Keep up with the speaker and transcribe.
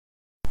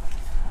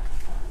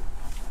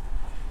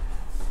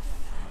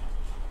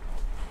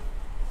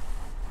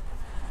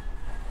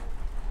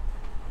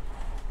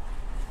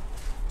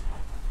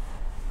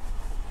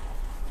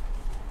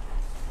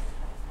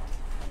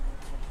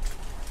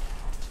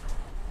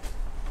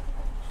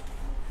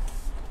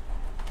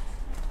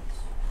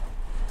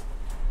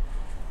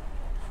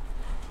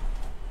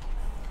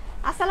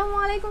আসসালামু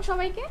আলাইকুম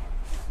সবাইকে।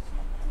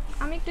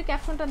 আমি একটু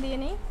ক্যাপশনটা দিয়ে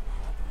নিই।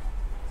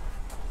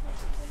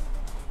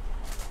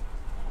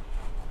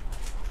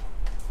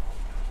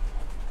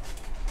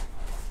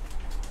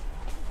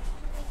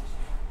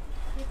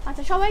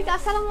 আচ্ছা সবাইকে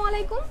আসসালামু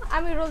আলাইকুম।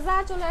 আমি রোজা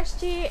চলে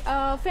আসছি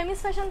ফেমিস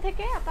ফ্যাশন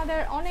থেকে আপনাদের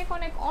অনেক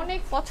অনেক অনেক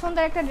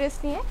পছন্দের একটা ড্রেস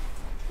নিয়ে,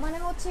 মানে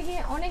হচ্ছে কি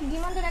অনেক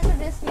ডিমান্ডের একটা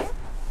ড্রেস নিয়ে।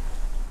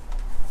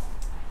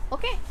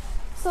 ওকে,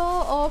 সো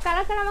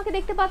কারা কারা আমাকে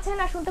দেখতে পাচ্ছেন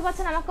আর শুনতে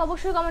পাচ্ছেন আমাকে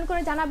অবশ্যই কমেন্ট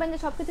করে জানাবেন যে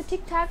সব কিছু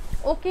ঠিকঠাক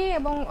ওকে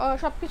এবং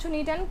সব কিছু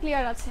নিট অ্যান্ড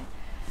ক্লিয়ার আছে।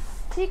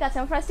 ঠিক আছে,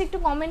 আমি ফার্স্টে একটু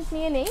কমেন্ট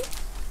নিয়ে নেই।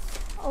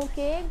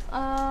 ওকে,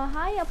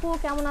 হাই আপু,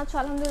 কেমন আছো?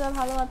 আলহামদুলিল্লাহ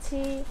ভালো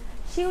আছি।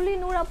 শিউলি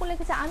নূর আপু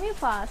লিখেছে আমি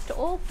ফার্স্ট।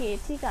 ওকে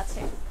ঠিক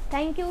আছে,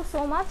 thank you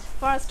so much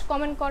first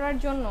comment করার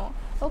জন্য।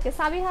 ওকে,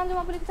 সাবিহা আঞ্জুম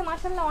আপু লিখেছে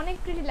মাশাআল্লাহ অনেক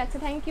প্রিটি লাগছে।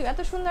 Thank you. এত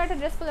সুন্দর একটা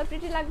ড্রেস পরে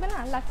প্রিটি লাগবে না?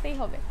 লাগতেই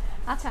হবে।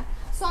 আচ্ছা,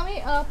 সো আমি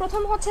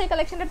প্রথম হচ্ছে এই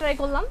কালেকশনটা ট্রাই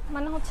করলাম,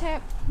 মানে হচ্ছে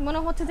মনে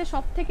হচ্ছে যে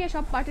সব থেকে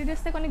সব পার্টি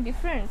ড্রেস থেকে অনেক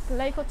ডিফারেন্ট,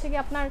 লাইক হচ্ছে কি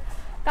আপনার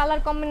কালার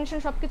কম্বিনেশন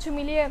সব কিছু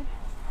মিলিয়ে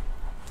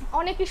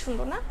অনেকই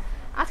সুন্দর না?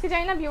 আজকে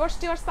জানি না ভিউয়ার্স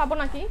টিউয়ার্স পাবো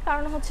নাকি,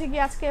 কারণ হচ্ছে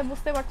গিয়ে আজকে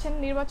বুঝতে পারছেন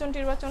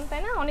নির্বাচন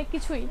তাই না, অনেক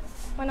কিছুই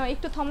মানে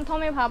একটু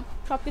থমথমে ভাব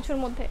সব কিছুর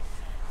মধ্যে।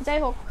 যাই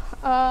হোক,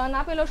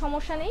 না পেলেও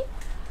সমস্যা নেই,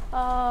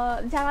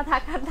 যারা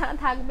থাকার তারা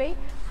থাকবেই।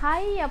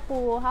 হাই আপু,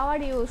 হাউ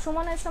আর ইউ?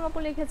 সুমনা ইসলাম আপু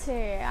লিখেছে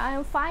আই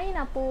এম ফাইন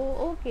আপু।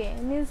 ওকে,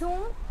 নিঝুম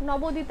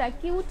নবদিতা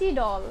কিউটি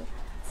ডল।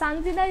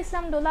 সানজিদা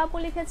ইসলাম ডোলা আপু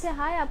লিখেছে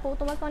হাই আপু,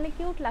 তোমাকে অনেক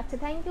কিউট লাগছে।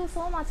 থ্যাংক ইউ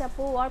সো মাচ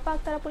আপু। অর্পা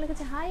আক্তার আপু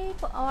লিখেছে হাই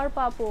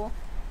অর্পা আপু,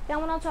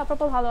 কেমন আছো?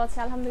 আপু ভালো আছে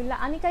আলহামদুলিল্লাহ।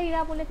 আনিকা ইরা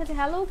আপু লিখেছে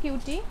হ্যালো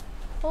কিউটি।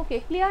 ওকে,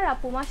 ক্লিয়ার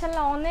আপু,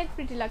 মাশাআল্লাহ অনেক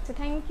প্রিটি লাগছে।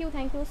 Thank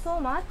you so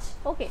much.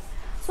 Okay,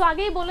 so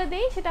আগেই বলে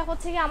দেই, সেটা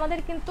হচ্ছে কি আমাদের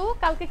কিন্তু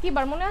কালকে কি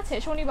বার মনে আছে?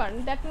 শনিবার।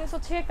 দ্যাট মিনস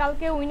হচ্ছে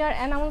কালকে উইনার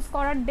অ্যানাউন্স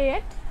করার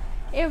ডেট।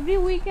 এভরি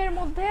উইকের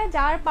মধ্যে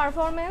যার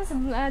পারফরমেন্স,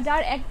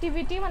 যার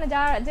অ্যাক্টিভিটি, মানে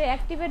যার যে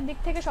অ্যাক্টিভের দিক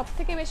থেকে সব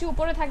থেকে বেশি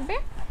উপরে থাকবে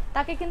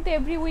তাকে কিন্তু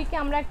এভরি উইকে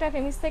আমরা একটা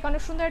ফেমিস থেকে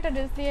অনেক সুন্দর একটা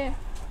ড্রেস দিয়ে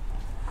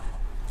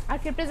আর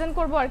কি প্রেজেন্ট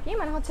করবো আর কি,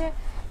 মানে হচ্ছে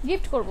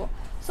গিফট করব।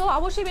 সো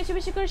অবশ্যই বেশি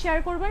বেশি করে শেয়ার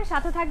করবেন,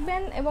 সাথে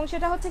থাকবেন। এবং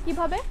সেটা হচ্ছে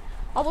কিভাবে,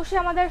 অবশ্যই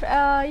আমাদের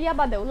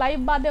বাদেও, লাইভ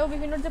বাদেও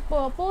বিভিন্ন যে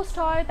পোস্ট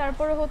হয়,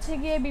 তারপরে হচ্ছে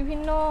গিয়ে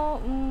বিভিন্ন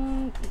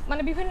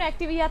মানে বিভিন্ন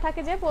অ্যাক্টিভ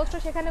থাকে যে পোস্ট,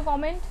 সেখানে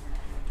কমেন্ট,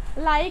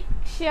 লাইক,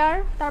 শেয়ার,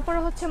 তারপরে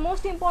হচ্ছে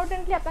মোস্ট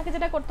ইম্পর্টেন্টলি আপনাকে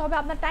যেটা করতে হবে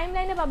আপনার টাইম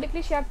লাইনে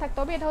পাবলিকলি শেয়ার থাকতে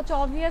হবে। এটা হচ্ছে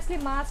অবভিয়াসলি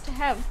মাস্ট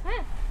হ্যাভ।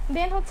 হ্যাঁ,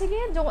 দেন হচ্ছে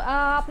গিয়ে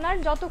আপনার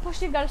যত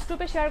খুশি গার্লস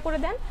গ্রুপে শেয়ার করে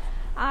দেন,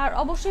 আর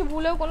অবশ্যই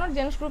ভুলেও কোনো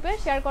জেন্টস গ্রুপে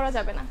শেয়ার করা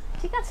যাবে না,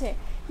 ঠিক আছে?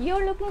 You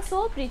are looking so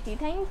pretty,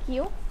 thank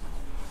you.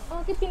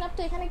 Okay, pin up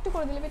তো এখানে একটু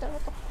করে দিলে বেটার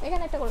হতো,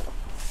 এখানে একটা করে দাও,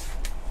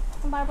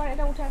 বারবার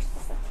এটা উঠে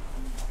আসতেছে,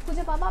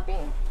 খুঁজে পাবা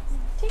পিন?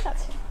 ঠিক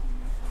আছে।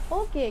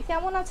 ওকে,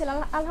 কেমন আছেন?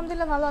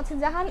 আলহামদুলিল্লাহ ভালো আছি।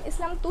 জাহান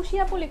ইসলাম তুষি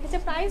আপু লিখেছে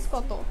প্রাইস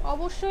কত?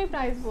 অবশ্যই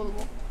প্রাইস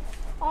বলবো,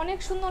 অনেক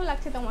সুন্দর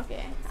লাগছে তোমাকে।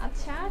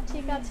 আচ্ছা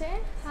ঠিক আছে।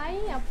 হাই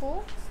আপু।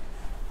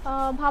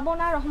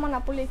 ভাবনা রহমান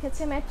আপু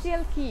লিখেছে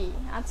ম্যাটেরিয়াল কি?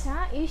 আচ্ছা,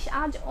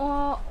 আজ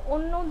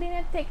অন্য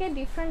দিনের থেকে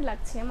ডিফারেন্ট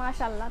লাগছে,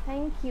 মাশাআল্লাহ,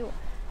 থ্যাংক ইউ।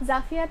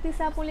 জাফিয়া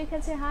তিসা আপু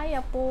লিখেছে হাই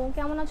আপু,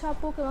 কেমন আছো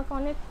আপু? তোমাকে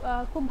অনেক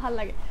খুব ভালো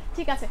লাগে।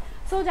 ঠিক আছে,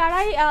 সো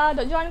যারাই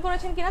জয়েন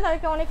করেছেন কিনা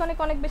তাদেরকে অনেক অনেক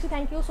অনেক বেশি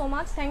thank you so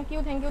much, thank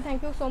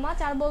you so much.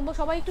 আর বলবো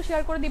সবাই একটু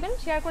শেয়ার করে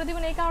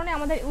দিবেন এই কারণে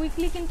আমাদের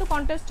উইকলি কিন্তু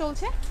কন্টেস্ট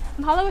চলছে,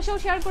 ভালোবেসেও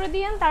শেয়ার করে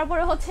দিয়েন।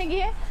 তারপরে হচ্ছে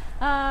গিয়ে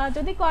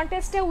যদি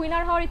কন্টেস্টে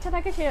উইনার হওয়ার ইচ্ছা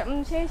থাকে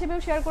সেই হিসেবেও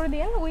শেয়ার করে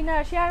দিন।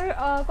 উইনার শেয়ার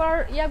করার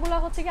ইয়াগুলো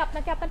হচ্ছে কি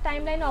আপনাকে আপনার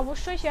টাইম লাইনে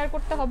অবশ্যই শেয়ার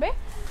করতে হবে,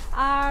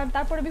 আর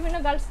তারপরে বিভিন্ন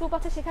গার্লস গ্রুপ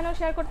আছে সেখানেও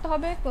শেয়ার করতে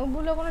হবে,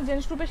 ভুলেও কোনো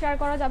জেন্টস গ্রুপে শেয়ার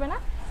করা যাবে না,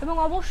 এবং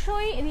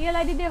অবশ্যই রিয়েল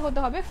আইডি দিয়ে হতে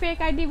হবে, ফেক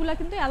আইডিগুলো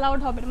কিন্তু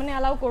অ্যালাউড হবে, মানে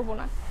অ্যালাউ করবো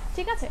না,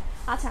 ঠিক আছে?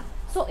 আচ্ছা,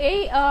 সো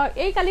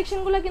এই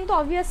কালেকশনগুলো কিন্তু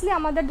অবভিয়াসলি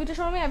আমাদের দুটো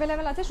শোরুমে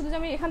অ্যাভেলেবেল আছে, শুধু যে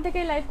আমি এখান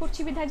থেকেই লাইভ করছি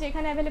বিধায় যে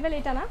এখানে অ্যাভেলেবেল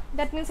এটা না,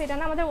 দ্যাট মিনস এটা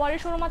না। আমাদের ওয়ারি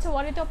শোরুম আছে,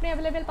 ওয়ারিতে আপনি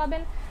অ্যাভেলেবেল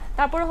পাবেন।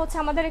 তারপরে হচ্ছে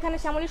আমাদের এখানে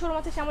শ্যামলী শোরুম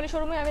আছে, শ্যামলী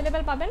শোরুমে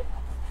অ্যাভেলেবেল পাবেন,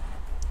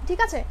 ঠিক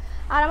আছে?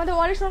 আর আমাদের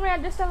ওয়ারি শোরুমের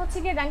অ্যাড্রেসটা হচ্ছে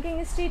গিয়ে র্যাঙ্কিং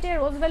স্ট্রিটে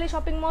রোজ valley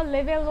shopping mall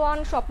level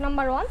 1 shop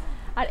number 1।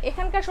 আর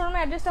এখানকার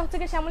শোরুমের অ্যাড্রেসটা হচ্ছে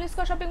গিয়ে Shyamoli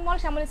square shopping mall,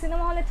 Shyamoli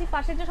cinema হলের ঠিক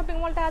পাশের যে শপিং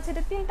মলটা আছে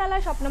এটা 3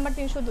 তলায় শপ নাম্বার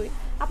 302।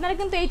 আপনারা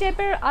কিন্তু এই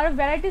টাইপের আর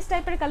ভ্যারাইটিস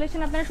টাইপের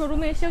কালেকশন আপনারা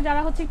শোরুমে এসেও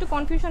যারা হচ্ছে একটু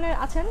কনফিউশনে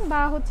আছেন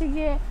বা হচ্ছে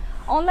গিয়ে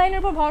অনলাইনের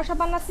উপর ভরসা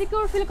পান না,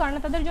 সিকিউর ফিল করেন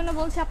না, তাদের জন্য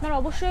বলছি আপনারা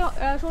অবশ্যই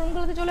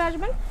শোরুমগুলোতে চলে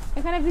আসবেন,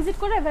 এখানে ভিজিট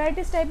করে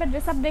ভ্যারাইটিস টাইপের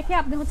ড্রেস আপ দেখে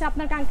আপনি হচ্ছে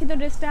আপনার কাঙ্ক্ষিত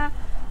ড্রেসটা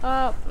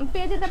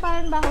পেয়ে যেতে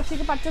পারেন বা হচ্ছে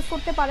কি পারচেস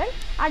করতে পারেন।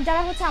 আর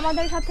যারা হচ্ছে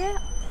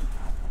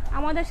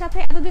আমাদের সাথে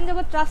এতদিন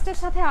যাবত ট্রাস্টের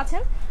সাথে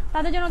আছেন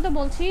তাদের জন্য তো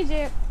বলছি যে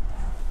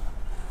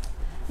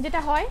যেটা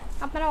হয়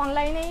আপনারা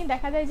অনলাইনেই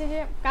দেখা যায় যে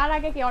কার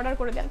আগে কি অর্ডার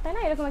করে দেন, তাই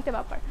না, এরকম একটা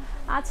ব্যাপার।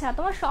 আচ্ছা,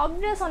 তোমার সব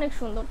ড্রেস অনেক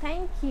সুন্দর,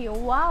 থ্যাংক ইউ।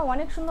 ওয়াও,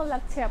 অনেক সুন্দর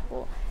লাগছে আপু।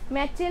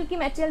 ম্যাটেরিয়াল কি?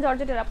 ম্যাটেরিয়াল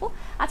জর্জেটের আপু।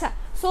 আচ্ছা,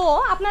 সো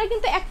আপনারা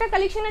কিন্তু একটা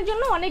কালেকশনের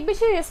জন্য অনেক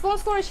বেশি রেসপন্স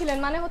করেছিলেন,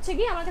 মানে হচ্ছে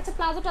কি আমার কাছে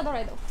প্লাজোটা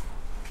ধরাই দাও।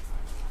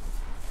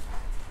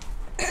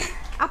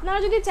 আপনারা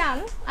যদি চান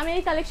আমি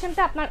এই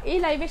কালেকশনটা আপনার এই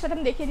লাইভের সাথে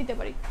আমি দেখিয়ে দিতে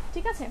পারি,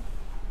 ঠিক আছে?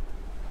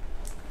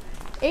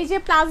 এই যে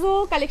প্লাজো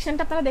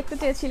কালেকশনটা আপনারা দেখতে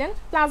চেয়েছিলেন,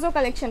 প্লাজো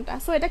কালেকশনটা,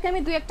 সো এটাকে আমি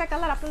দুই একটা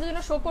কালার আপনাদের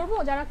জন্য শো করবো,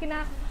 যারা কিনা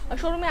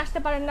শোরুমে আসতে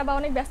পারেন না বা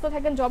অনেক ব্যস্ত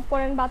থাকেন, জব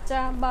করেন, বাচ্চা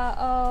বা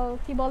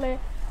কি বলে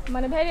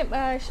মানে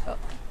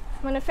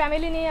মানে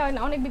ফ্যামিলি নিয়ে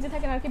অনেক বিজি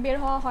থাকেন আর কি, বের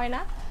হওয়া হয়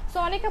না। সো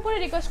অনেক কাপড়ে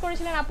রিকোয়েস্ট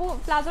করেছিলেন আপু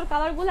প্লাজোর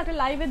কালারগুলো একটা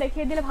লাইভে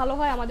দেখিয়ে দিলে ভালো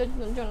হয় আমাদের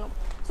জন্য।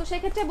 সো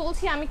সেক্ষেত্রে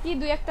বলছি আমি কি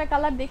 2-1টা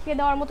কালার দেখিয়ে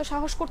দেওয়ার মতো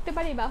সাহস করতে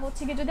পারি, বা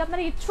হচ্ছে কি যদি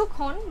আপনারা ইচ্ছুক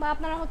হন বা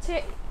আপনারা হচ্ছে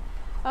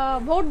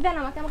ভোট দেন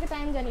আমাকে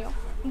টাইম জানিও,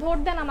 ভোট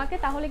দেন আমাকে,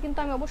 তাহলে কিন্তু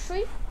আমি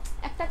অবশ্যই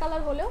একটা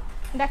কালার হলেও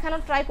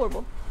দেখানোর ট্রাই করব,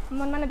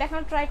 মানে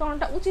দেখানোর ট্রাই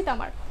করানোটা উচিত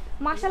আমার।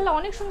 মাশাআল্লাহ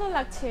অনেক সুন্দর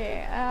লাগছে,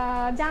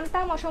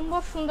 জানতাম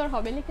অসম্ভব সুন্দর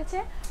হবে, লিখেছে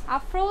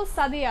আফরোজ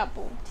সাদিয়া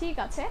আপু। ঠিক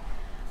আছে,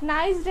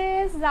 নাইস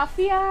ড্রেস।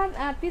 রাফিয়া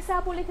তিসা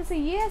আপু লিখেছে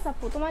ইয়েস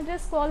আপু তোমার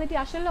ড্রেস কোয়ালিটি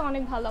আসলে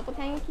অনেক ভালো আপু,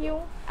 থ্যাংক ইউ।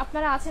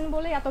 আপনারা আছেন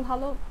বলে এত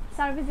ভালো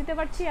সার্ভিস দিতে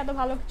পারছি, এত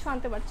ভালো কিছু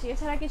আনতে পারছি,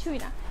 এছাড়া কিছুই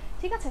না।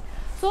 ঠিক আছে,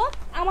 সো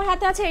আমার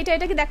হাতে আছে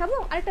এটা কি দেখাবো,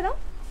 আরেকটা দাও।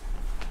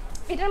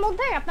 এটার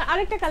মধ্যে আপনার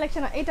আরেকটা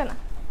কালেকশন, এটা না,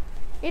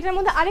 এটার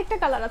মধ্যে আরেকটা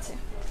কালার আছে,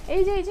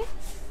 এই যে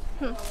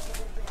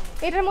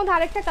এটার মধ্যে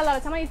আরেকটা কালার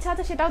আছে, আমার ইচ্ছা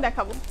আছে সেটাও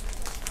দেখাবো।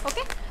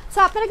 ওকে, সো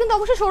আপনারা কিন্তু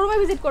অবশ্যই শোরুমে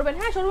ভিজিট করবেন।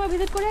 হ্যাঁ, শোরুমে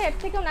ভিজিট করে এর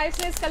থেকেও নাইস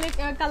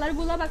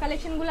কালারগুলো বা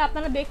কালেকশনগুলো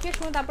আপনারা দেখে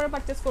শুনে তারপরে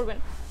পারচেস করবেন।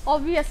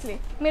 অবভিয়াসলি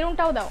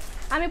মেরুনটাও দাও,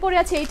 আমি পরে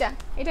আছি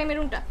এটা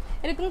মেরুনটা,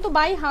 এটা কিন্তু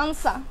বাই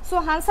হানসা। সো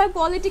হানসার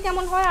কোয়ালিটি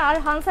কেমন হয়, আর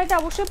হানসাটা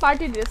অবশ্যই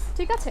পার্টি ড্রেস।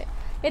 ঠিক আছে,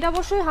 এটা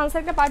অবশ্যই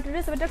হানসার একটা পার্টি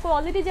ড্রেস, এটার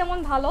কোয়ালিটি যেমন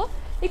ভালো,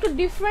 একটু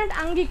ডিফারেন্ট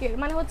আঙ্গিকের,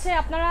 মানে হচ্ছে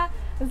আপনারা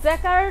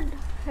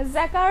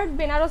জ্যাকার্ড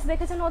বেনারস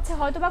দেখেছেন হচ্ছে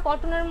হয়তো বা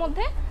কটনের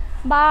মধ্যে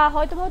বা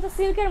হয়তো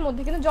সিল্কের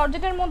মধ্যে, কিন্তু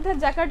জর্জেটের মধ্যে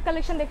জ্যাকার্ড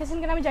কালেকশন দেখেছেন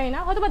কিনা আমি জানি না,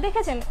 হয়তো বা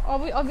দেখেছেন,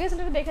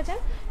 অবভিয়াসলি দেখেছেন,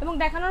 এবং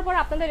দেখানোর পর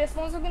আপনাদের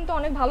রেসপন্সও কিন্তু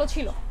অনেক ভালো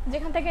ছিল,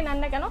 যেখান থেকে নেন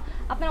না কেন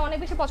আপনারা অনেক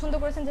বেশি পছন্দ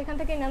করেছেন, যেখান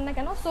থেকে নেন না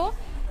কেন। সো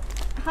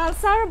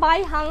হানসার বাই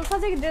হানসা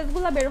যে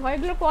ড্রেসগুলো বের হয়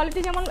এগুলোর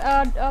কোয়ালিটি যেমন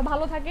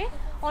ভালো থাকে,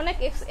 অনেক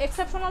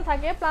এক্সেপশনাল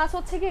থাকে, প্লাস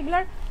হচ্ছে কি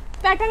এগুলোর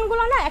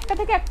প্যাটার্নগুলো না একটা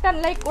থেকে একটা,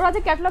 লাইক ওরা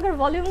যে ক্যাটালগের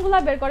ভলিউমগুলো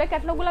বের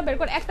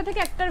করে, একটা থেকে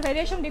একটার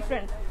ভেরিয়েশন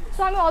ডিফারেন্ট।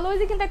 সো আমি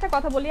অলওয়েজই কিন্তু একটা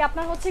কথা বলি,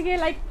 আপনার হচ্ছে গিয়ে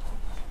লাইক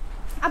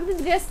আপনি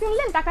ড্রেস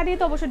কিনলেন, টাকা দিয়ে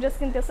তো অবশ্যই ড্রেস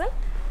কিনতেছেন।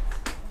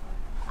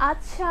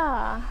 আচ্ছা,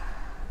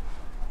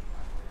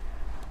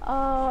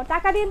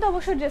 টাকা দিয়ে তো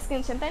অবশ্যই ড্রেস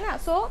কিনছেন, তাই না?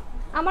 সো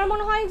আমার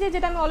মনে হয় যে,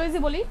 যেটা আমি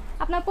অলওয়েজই বলি,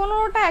 আপনার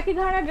 15টা একই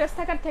ধরনের ড্রেস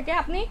থাকার থেকে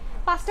আপনি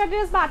 5টা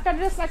ড্রেস বা 8টা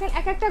ড্রেস রাখেন,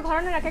 এক একটা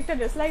ঘরানার এক একটা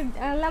ড্রেস, লাইক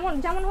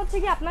যেমন হচ্ছে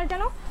কি আপনার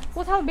যেন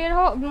কোথাও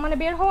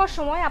বের হওয়ার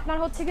সময় আপনার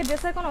হচ্ছে কি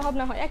ড্রেসের কোনো অভাব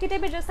না হয়। একই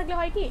টাইপের ড্রেস থাকলে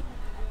হয় কি,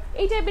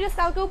 এই টাইপের ড্রেস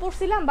কালকেও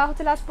পরছিলাম বা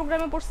হচ্ছে লাস্ট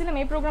প্রোগ্রামে পরছিলাম,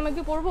 এই প্রোগ্রামে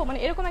কি পরবো, মানে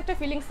এরকম একটা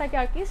ফিলিংস থাকে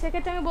আর কি।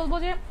 সেক্ষেত্রে আমি বলবো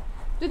যে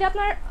যদি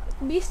আপনার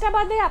 20টা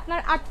বাদে আপনার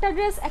 8টা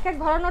ড্রেস এক এক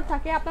ধরনের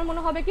থাকে, আপনার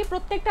মনে হবে কি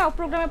প্রত্যেকটা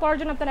প্রোগ্রামে পরার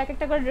জন্য আপনার এক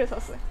একটা করে ড্রেস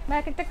আছে বা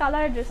এক একটা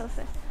কালারের ড্রেস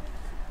আছে।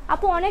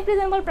 আপু অনেক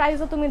রিজনেবল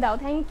প্রাইসও তুমি দাও,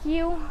 থ্যাংক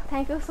ইউ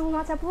সো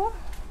মাচ আপু।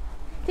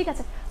 ঠিক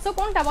আছে, সো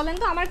কোনটা বলেন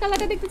তো, আমার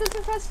কালারটা দেখতে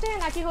চাচ্ছেন ফার্স্টে,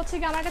 নাকি হচ্ছে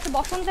কি আমার কাছে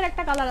বসন্তের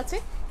একটা কালার আছে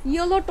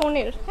ইয়েলো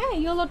টোনের, হ্যাঁ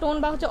ইয়েলো টোন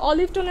বা হচ্ছে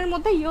অলিভ টোনের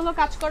মধ্যে ইয়েলো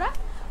কাজ করা,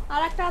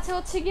 আর একটা আছে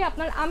হচ্ছে কি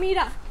আপনার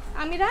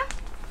আমিরা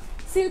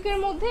সিল্কের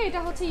মধ্যে, এটা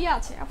হচ্ছে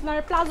আছে আপনার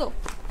প্লাজো।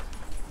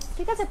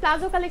 ঠিক আছে,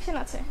 প্লাজো কালেকশন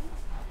আছে।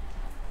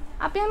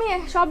 আমি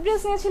সব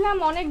ড্রেস নিয়েছিলাম,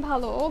 অনেক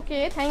ভালো, ওকে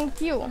থ্যাংক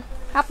ইউ।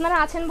 আপনারা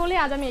আছেন বলে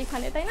আজ আমি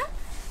এইখানে, তাই না?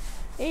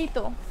 এই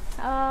তো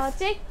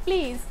চেক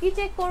প্লিজ, কি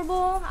চেক করবো?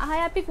 হাই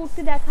আপি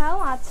কুর্তি দেখাও।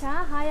 আচ্ছা,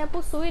 হাই আপু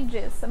সুইট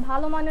ড্রেস,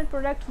 ভালো মানের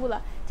প্রোডাক্টগুলো।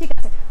 ঠিক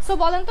আছে, সো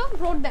বলেন তো,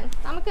 ভোট দেন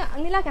আমাকে।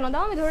 নীলা কেন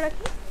দাও, আমি ধরে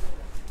রাখি।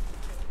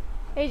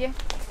 এই যে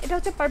এটা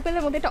হচ্ছে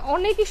পার্পেলের মধ্যে, এটা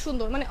অনেকই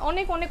সুন্দর, মানে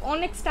অনেক অনেক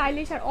অনেক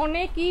স্টাইলিশ আর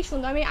অনেকই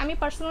সুন্দর। আমি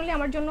পার্সোনালি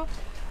আমার জন্য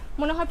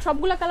মনে হয়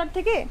সবগুলো কালার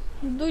থেকে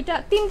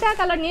 3টা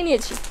কালার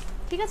নিয়েছি।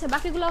 ঠিক আছে,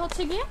 বাকিগুলো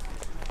হচ্ছে গিয়ে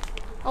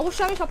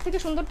অবশ্যই আমি সব থেকে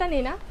সুন্দরটা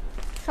নিই না,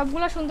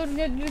 সবগুলো সুন্দর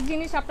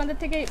জিনিস আপনাদের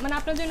থেকে মানে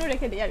আপনার জন্য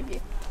রেখে দিই আর কি।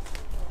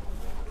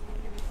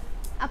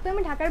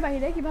 আমি ঢাকার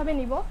বাইরে কিভাবে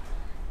নিব?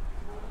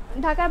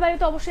 ঢাকার বাইরে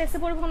তো অবশ্যই এসে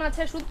পরিবহন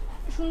আছে,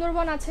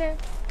 সুন্দরবন আছে,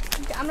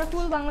 আমরা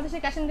ফুল বাংলাদেশে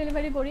ক্যাশ অন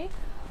ডেলিভারি করি।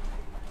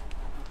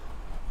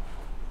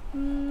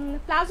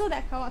 প্লাজো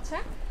দেখাও। আচ্ছা,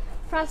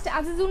 ফার্স্টে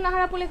আজিজুল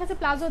নাহারাপু লেখা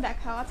প্লাজো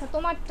দেখাও। আচ্ছা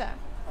তোমারটা,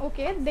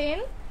 ওকে দেন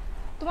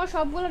তোমার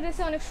সবগুলো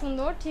ড্রেসে অনেক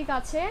সুন্দর। ঠিক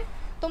আছে,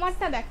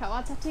 তোমারটা দেখাও।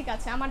 আচ্ছা ঠিক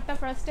আছে, আমারটা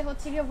ফার্স্টে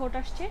হচ্ছে গিয়ে ভোট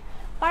আসছে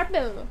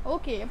পার্পেল।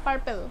 ওকে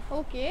পার্পেল,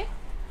 ওকে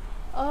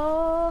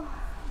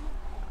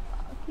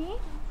কি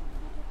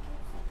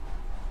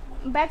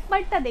ব্যাক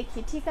পার্টটা দেখি।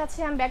 ঠিক আছে,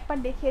 আমি ব্যাক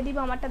পার্ট দেখিয়ে দিব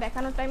আমারটা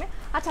দেখানোর টাইমে।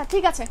 আচ্ছা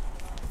ঠিক আছে,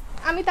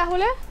 আমি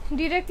তাহলে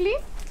ডিরেক্টলি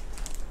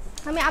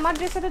আমার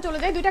ড্রেসটাতে চলে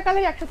যাই, 2টা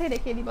কালার একসাথে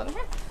দেখিয়ে দিব।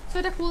 হ্যাঁ, সো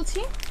এটা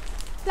খুলছি।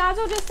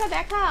 প্লাজো ড্রেসটা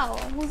দেখাও,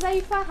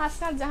 হুজাইফা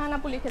হাসনাত জাহান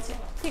আপু লিখেছে।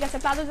 ঠিক আছে,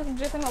 প্লাজো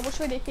ড্রেস আমি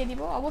অবশ্যই দেখিয়ে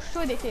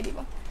দিব।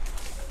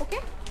 ওকে,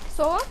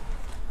 সো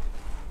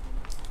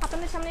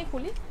আপনাদের সামনেই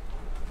খুলি।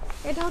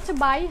 এটা হচ্ছে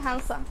বাই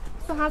হানসা।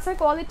 সো হানসার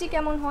কোয়ালিটি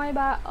কেমন হয়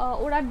বা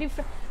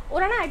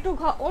ওরা না একটু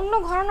অন্য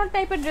ঘরানোর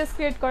টাইপের ড্রেস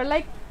ক্রিয়েট করে,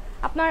 লাইক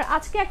আপনার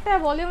আজকে একটা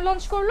ভলিউম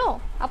লঞ্চ করলো,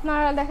 আপনার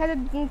দেখা যায়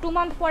 2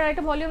 মান্থ পরে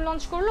একটা ভলিউম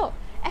লঞ্চ করলো,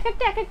 এক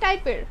এক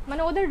টাইপের,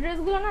 মানে ওদের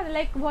ড্রেসগুলো না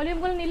লাইক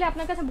ভলিউমগুলো নিলে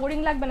আপনার কাছে বোরিং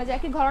লাগবে না যে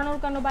একই ঘরানোর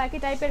কেন বা একই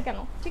টাইপের কেন।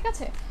 ঠিক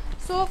আছে,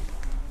 সো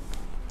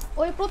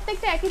ওই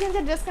প্রত্যেকটা একই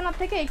রেঞ্জের ড্রেস কেনার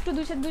থেকে একটু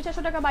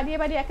 200-400 টাকা বাড়িয়ে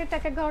এক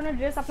এক ধরনের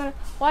ড্রেস আপনার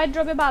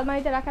ওয়ার্ড্রবে বা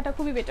আলমারিতে রাখাটা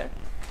খুবই বেটার।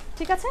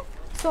 ঠিক আছে,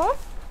 সো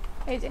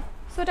এই যে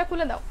সো এটা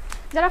খুলে দাও।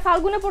 যারা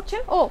ফাল্গুনে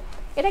পড়ছেন, ও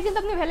এটা কিন্তু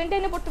আপনি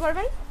ভ্যালেন্টাইনে পড়তে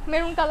পারবেন,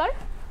 মেরুন কালার।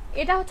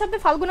 এটা হচ্ছে আপনি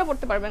ফাল্গুনে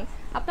পড়তে পারবেন,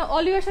 আপনার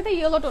অলিভের সাথে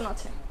ইয়েলো টোন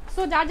আছে।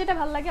 সো যার যেটা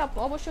ভালো লাগে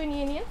অবশ্যই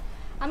নিয়ে নিন।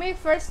 আমি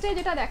ফার্স্টে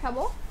যেটা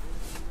দেখাবো,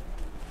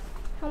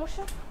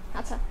 সমস্যা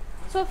আচ্ছা,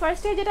 সো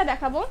ফার্স্টে যেটা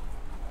দেখাবো,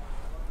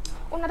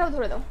 ওনাটাও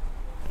ধরে দাও।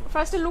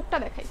 ফার্স্টে লুকটা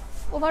দেখাই,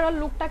 ওভারঅল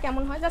লুকটা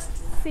কেমন হয় জাস্ট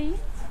সি।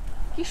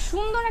 কি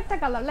সুন্দর একটা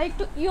কালার, লাইক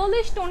একটু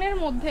ইয়েলোইশ টোনের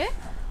মধ্যে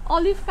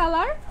অলিভ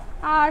কালার,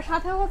 আর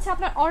সাথে হচ্ছে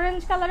আপনার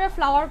অরেঞ্জ কালারের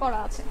ফ্লাওয়ার করা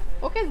আছে।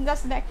 ওকে,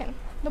 জাস্ট দেখেন,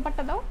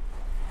 দোপাট্টা দাও।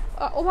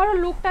 ওভারঅল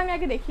লুকটা আমি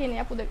আগে দেখিয়ে নিই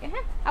আপুদেরকে।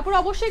 হ্যাঁ আপুরা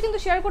অবশ্যই কিন্তু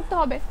শেয়ার করতে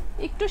হবে,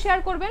 একটু শেয়ার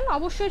করবেন,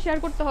 অবশ্যই শেয়ার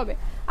করতে হবে।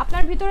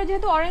 আপনার ভিতরে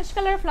যেহেতু অরেঞ্জ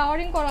কালার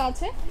ফ্লাওয়ারিং করা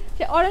আছে,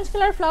 সেই অরেঞ্জ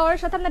কালার ফ্লাওয়ারের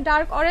সাথে আপনার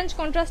ডার্ক অরেঞ্জ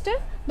কন্ট্রাস্টের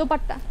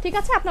দোপাট্টা, ঠিক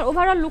আছে। আপনার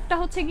ওভারঅল লুকটা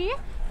হচ্ছে গিয়ে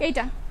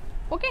এইটা।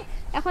 ওকে,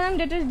 এখন আমি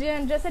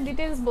ড্রেসের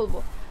ডিটেলস বলবো।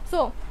 সো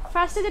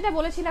ফার্স্টে যেটা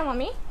বলেছিলাম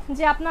আমি,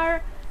 যে আপনার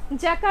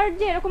জ্যাকার্ড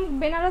যে এরকম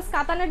বেনারস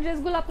কাতানের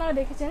ড্রেসগুলো আপনারা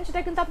দেখেছেন, সেটা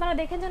কিন্তু আপনারা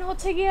দেখেছেন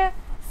হচ্ছে গিয়ে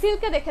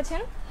সিল্কে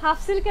দেখেছেন, হাফ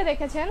সিল্কে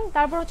দেখেছেন,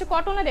 তারপর হচ্ছে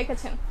কটনে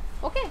দেখেছেন।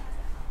 ওকে,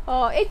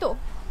 এই তো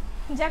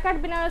জ্যাকার্ড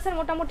বেনারসের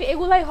মোটামুটি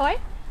এগুলাই হয়।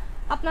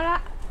 আপনারা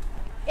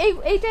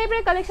এই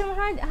টাইপের কালেকশন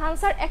মনে হয়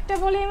হানসার একটা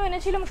ভলিউম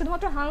এনেছিল,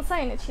 শুধুমাত্র হানসা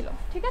এনেছিল,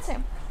 ঠিক আছে।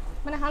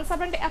 মানে হানসা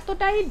ব্র্যান্ড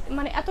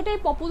এতটাই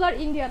পপুলার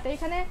ইন্ডিয়াতে,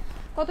 এখানে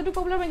কতটুকু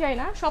পপুলার আমি জানি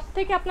না। সব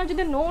থেকে আপনার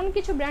যদি নোন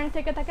কিছু ব্র্যান্ড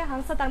থেকে থাকে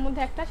হানসা তার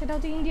মধ্যে একটা, সেটা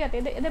হচ্ছে ইন্ডিয়াতে।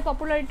 এদের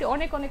পপুলারিটি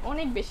অনেক অনেক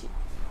অনেক বেশি,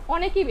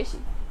 অনেকই বেশি,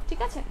 ঠিক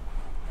আছে।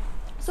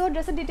 সো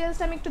ড্রেসের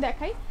ডিটেলসটা আমি একটু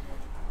দেখাই।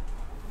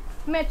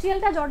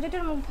 ম্যাটেরিয়ালটা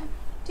জর্জেটের মধ্যে,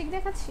 ঠিক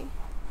দেখাচ্ছি?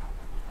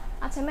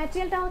 আচ্ছা,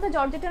 ম্যাটেরিয়ালটা হচ্ছে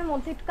জর্জেটের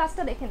মধ্যে, একটু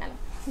কাজটা দেখে নেন।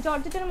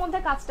 জর্জেটের মধ্যে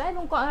কাজটা,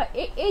 এবং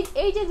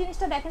এই যে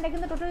জিনিসটা দেখেন, এটা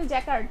কিন্তু টোটালি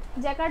জ্যাকার্ড।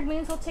 জ্যাকার্ড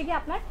মিন্স হচ্ছে কি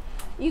আপনার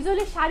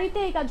ইউজুয়ালি শাড়িতে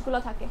এই কাজগুলো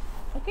থাকে।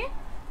 ওকে,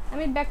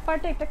 আমি ব্যাক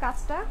পার্টে একটা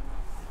কাজটা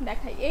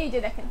দেখাই। এই যে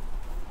দেখেন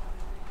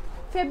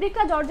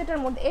ফেব্রিকটা জর্জেটের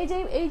মধ্যে,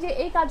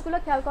 এই কাজগুলো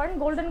খেয়াল করেন,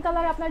 গোল্ডেন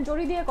কালার আপনার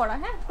জড়ি দিয়ে করা।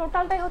 হ্যাঁ,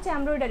 টোটালটাই হচ্ছে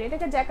এমব্রয়ডারি,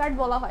 এটাকে জ্যাকার্ড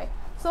বলা হয়।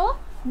 সো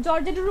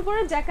জর্জেটের উপরে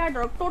জ্যাকার্ড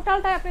ওয়ার্ক,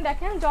 টোটালটাই আপনি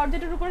দেখেন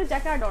জর্জেটের উপরে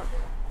জ্যাকার্ড ওয়ার্ক,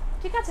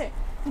 ঠিক আছে।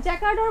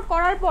 জ্যাকার্ড ওয়ার্ক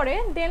করার পরে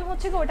দেন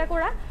হচ্ছে ওটা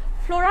করা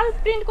ফ্লোরাল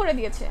প্রিন্ট করে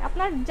দিয়েছে।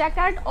 আপনার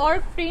জ্যাকার্ড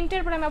ওয়ার্ক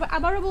প্রিন্টের পরে, আমি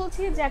আবারও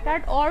বলছি,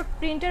 জ্যাকার্ড ওয়ার্ক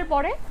প্রিন্টের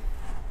পরে,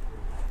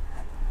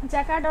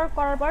 জ্যাকার্ড ওয়ার্ক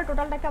করার পরে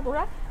টোটালটাকে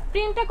পুরো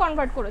প্রিন্টে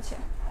কনভার্ট করেছে,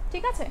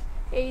 ঠিক আছে।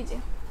 এই যে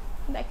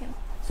দেখেন,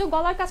 সো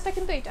গলার কাজটা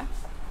কিন্তু এইটা,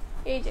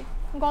 এই যে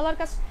গলার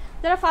কাজ।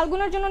 যারা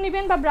ফাল্গুনের জন্য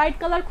নেবেন বা ব্রাইট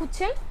কালার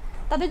খুঁজছেন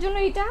তাদের জন্য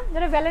এইটা,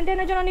 যারা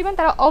ভ্যালেন্টাইনের জন্য নেবেন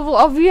তারা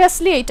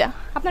অবভিয়াসলি এইটা।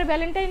 আপনার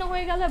ভ্যালেন্টাইনও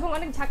হয়ে গেল এবং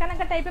অনেক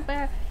ঝাঁকানাকা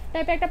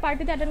টাইপের একটা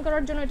পার্টিতে অ্যাটেন্ড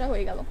করার জন্য এটা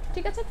হয়ে গেল,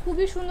 ঠিক আছে।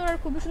 খুবই সুন্দর আর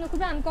খুবই সুন্দর,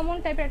 খুবই আনকমন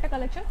টাইপের একটা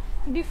কালেকশন,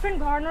 ডিফারেন্ট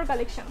ঘরানোর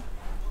কালেকশন।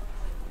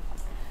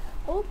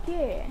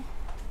 ওকে,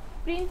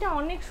 প্রিন্টটা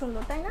অনেক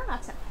সুন্দর, তাই না?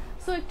 আচ্ছা,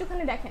 সো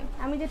একটুখানি দেখেন,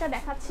 আমি যেটা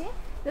দেখাচ্ছি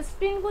জাস্ট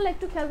প্রিন্টগুলো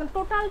একটু খেয়াল করেন।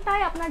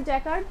 টোটালটাই আপনার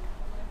জ্যাকার্ড,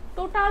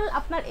 টোটাল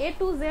আপনার A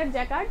to Z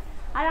জ্যাকার্ড।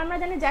 আর আমরা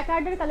জানি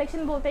জ্যাকার্ডের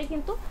কালেকশন বলতেই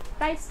কিন্তু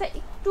প্রাইসটা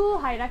একটু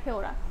হাই রাখে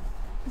ওরা,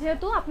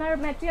 যেহেতু আপনার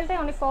ম্যাটেরিয়ালটাই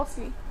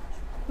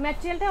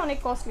অনেক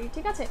কস্টলি,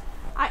 ঠিক আছে।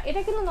 আর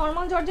এটা কিন্তু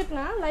নর্মাল জর্জেট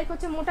না, লাইক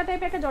হচ্ছে মোটা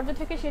টাইপের একটা জর্জেট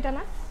থেকে সেটা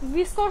না,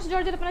 ভিসকস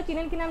জর্জেট আপনারা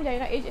কিনেন কিনা আমি জানি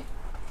না। এই যে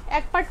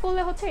এক পার্ট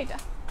করলে হচ্ছে এটা,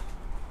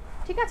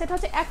 ঠিক আছে, এটা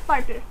হচ্ছে এক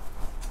পার্টের।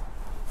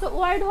 সো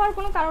ওয়াইড হওয়ার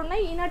কোনো কারণ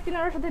নাই, ইনার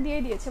টিনারের সাথে দিয়ে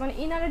দিয়েছে, মানে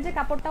ইনারের যে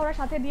কাপড়টা ওরা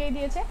সাথে দিয়ে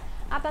দিয়েছে,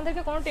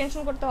 আপনাদেরকে কোনো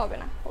টেনশন করতে হবে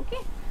না। ওকে,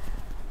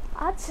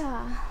 আচ্ছা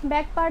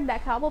ব্যাক পার্ট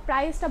দেখাবো,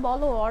 প্রাইসটা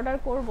বলো, অর্ডার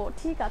করব,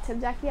 ঠিক আছে।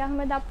 জাকিয়া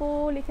আহমেদ আপু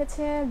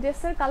লিখেছে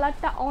ড্রেসের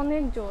কালারটা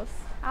অনেক জোস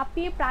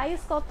আপি, প্রাইস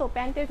কত?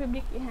 প্যান্টের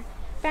ফেব্রিক, হ্যাঁ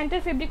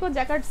প্যান্টের ফেব্রিকও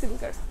জ্যাকার্ড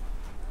সিল্কের,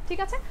 ঠিক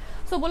আছে।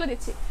 সো বলে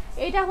দিচ্ছি,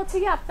 এইটা হচ্ছে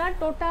কি আপনার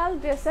টোটাল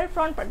ড্রেসের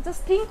ফ্রন্ট পার্ট।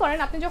 জাস্ট থিঙ্ক করেন,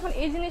 আপনি যখন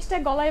এই জিনিসটা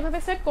গলা এভাবে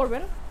সেট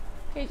করবেন,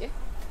 এই যে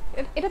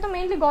এটা তো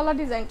মেইনলি গলা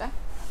ডিজাইনটা,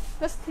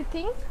 জাস্ট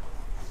থিঙ্ক।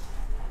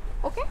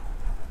 ওকে,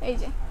 এই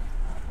যে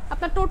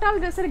আপনার টোটাল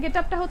ড্রেসের গেট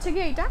আপটা হচ্ছে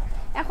গিয়ে এইটা।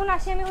 এখন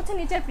আসি আমি হচ্ছে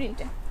নিচের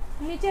প্রিন্টে,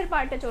 নিচের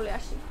পার্টে চলে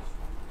আসি।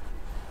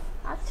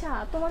 আচ্ছা,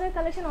 তোমাদের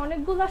কালেকশন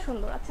অনেকগুলো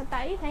সুন্দর, আচ্ছা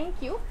তাই, থ্যাংক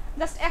ইউ।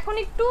 জাস্ট এখন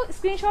একটু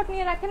স্ক্রিনশট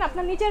নিয়ে রাখেন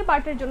আপনার নিচের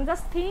পার্টের জন্য।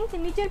 জাস্ট থিঙ্ক,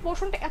 নিচের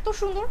পোর্শনটা এত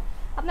সুন্দর,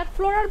 আপনার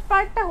ফ্লোরাল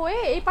পার্টটা হয়ে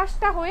এই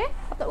পাশটা হয়ে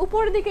আপনার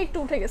উপরের দিকে একটু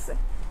উঠে গেছে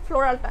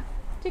ফ্লোরালটা,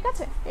 ঠিক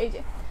আছে। এই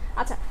যে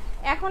আচ্ছা,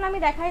 এখন আমি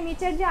দেখাই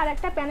নিচের যে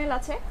আরেকটা প্যানেল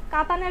আছে,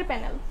 কাতানের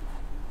প্যানেল।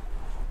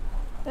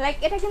 লাইক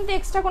এটা কিন্তু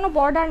এক্সট্রা কোনো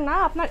বর্ডার না,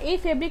 আপনার এই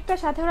ফেব্রিকটার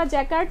সাথে ওরা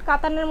জ্যাকার্ড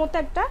কাতানের মতো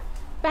একটা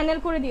প্যানেল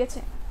করে দিয়েছে।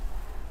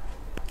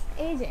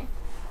 এই যে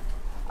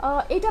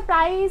এইটা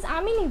প্রাইস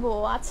আমি নিব,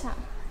 আচ্ছা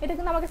এটা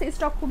কিন্তু আমার কাছে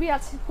স্টক খুবই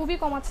আছে, খুবই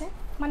কম আছে,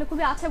 মানে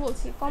খুবই আছে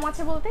বলছি, কম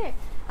আছে বলতে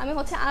আমি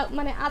হচ্ছে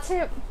মানে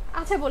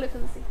আছে বলে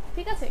ফেলছি,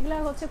 ঠিক আছে। এগুলো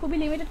হচ্ছে খুবই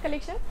লিমিটেড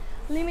কালেকশন,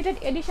 লিমিটেড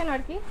এডিশন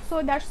আর কি। সো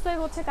দ্যাটস ওয়াই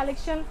হচ্ছে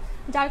কালেকশন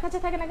যার কাছে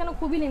থাকে না কেন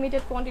খুবই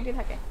লিমিটেড কোয়ান্টিটি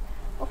থাকে।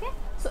 ওকে,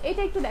 সো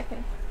এটা একটু দেখেন,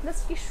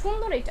 জাস্ট কি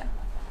সুন্দর এইটা,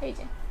 এই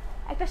যে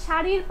একটা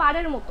শাড়ির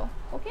পাড়ের মতো।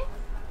 ওকে,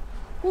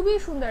 খুবই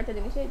সুন্দর একটা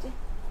জিনিস, এই যে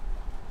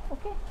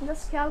ওকে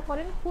জাস্ট খেয়াল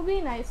করেন, খুবই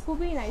নাইস,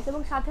 খুবই নাইস।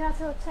 এবং সাথে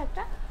আছে হচ্ছে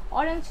একটা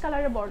অরেঞ্জ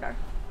কালারের বর্ডার।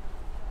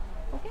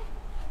 ওকে,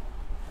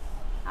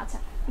 আচ্ছা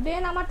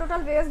দেন আমার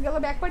টোটাল ড্রেস গেল।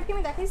 ব্যাকপার্ট কি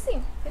আমি দেখাইছি?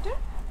 এটা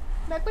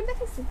ব্যাকপার্ট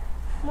দেখাইছি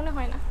মনে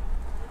হয় না,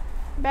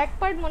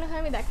 ব্যাকপার্ট মনে হয়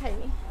আমি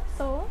দেখাইনি। সো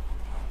সো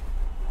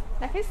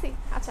দেখাইছি।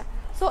 আচ্ছা,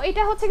 সো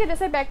এটা হচ্ছে কি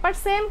ড্রেসের ব্যাক পার্ট,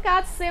 সেম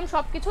কাজ সেম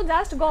সব কিছু,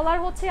 জাস্ট গলার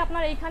হচ্ছে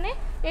আপনার এইখানে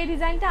এই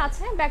ডিজাইনটা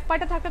আছে, ব্যাক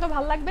পার্টে থাকলে তো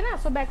ভালো লাগবে না,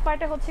 সো ব্যাক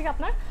পার্টে হচ্ছে কি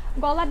আপনার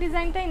গলার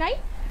ডিজাইনটাই নাই,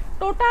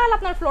 টোটাল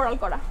আপনার ফ্লোরাল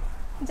করা,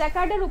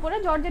 জ্যাকার্ডের উপরে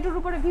জর্জেটের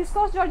উপরে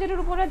ভিসকস জর্জেটের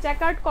উপরে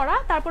জ্যাকার্ড করা,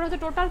 তারপরে হচ্ছে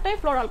টোটালটাই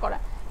ফ্লোরাল করা।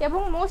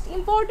 এবং মোস্ট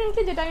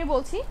ইম্পর্টেন্টলি যেটা আমি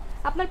বলছি,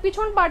 আপনার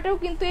পিছন পার্টেও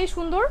কিন্তু এই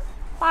সুন্দর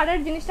পাড়ের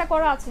জিনিসটা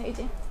করা আছে, এই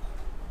যে,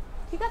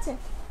 ঠিক আছে,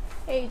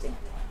 এই যে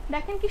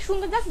দেখেন কি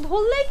সুন্দর, জাস্ট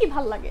ধরলেই কি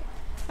ভাল লাগে,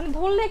 মানে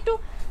ধরলে একটু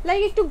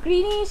লাইক একটু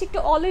গ্রিনিশ, একটু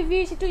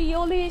অলিভিশ, একটু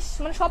ইয়েলিশ,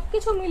 মানে সব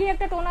কিছু মিলিয়ে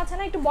একটা টোন আছে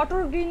না, একটু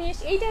বটল গ্রিনিশ,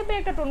 এই টাইপের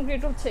একটা টোন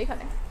ক্রিয়েট হচ্ছে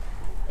এখানে।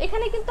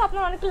 এখানে কিন্তু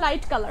আপনার অনেকটা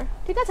লাইট কালার,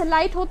 ঠিক আছে,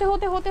 লাইট হতে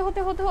হতে হতে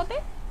হতে হতে হতে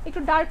একটু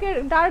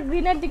ডার্ক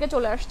গ্রিনের দিকে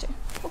চলে আসছে।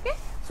 ওকে,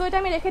 সো এটা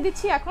আমি রেখে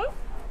দিচ্ছি এখন,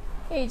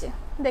 এই যে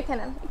দেখে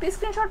নেন, একটু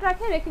স্ক্রিনশট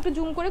রেখে একটু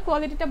জুম করে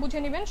কোয়ালিটিটা বুঝে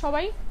নেবেন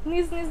সবাই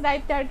নিজ নিজ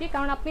দায়িত্বে আর কি,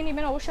 কারণ আপনি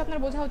নেবেন অবশ্যই আপনার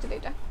বোঝা উচিত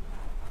এটা।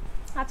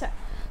 আচ্ছা,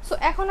 সো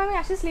এখন আমি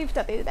আসি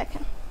স্লিভসটাতে,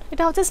 দেখেন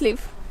এটা হচ্ছে স্লিভ,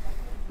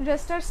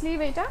 ড্রেসটার স্লিভ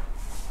এইটা,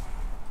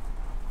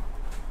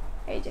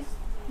 এই যে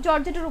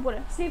জর্জেটের উপরে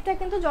স্লিভটা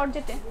কিন্তু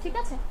জর্জেটে, ঠিক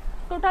আছে,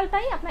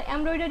 টোটালটাই আপনার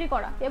এমব্রয়ডারি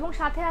করা, এবং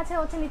সাথে আছে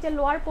হচ্ছে নিচে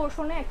লোয়ার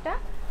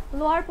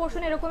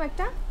পোর্শনে এরকম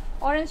একটা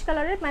অরেঞ্জ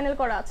কালারের প্যানেল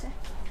করা আছে।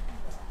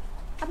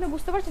 আপনি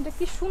বুঝতে পারছেন এটা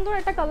কি সুন্দর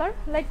একটা কালার,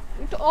 লাইক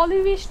একটু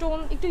অলিভিশ টোন,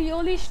 একটু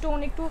ইয়েলিশ টোন,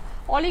 একটু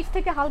অলিভ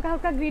থেকে হালকা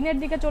হালকা গ্রিনের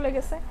দিকে চলে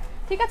গেছে,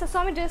 ঠিক আছে। সো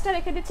আমি ড্রেসটা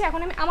রেখে দিচ্ছি, এখন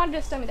আমি আমার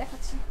ড্রেসটা আমি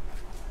দেখাচ্ছি,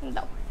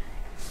 দাও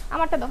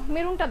আমারটা দাও,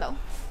 মেরুনটা দাও।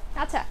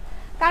 আচ্ছা,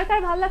 কার কার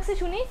ভালো লাগছে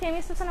শুনি।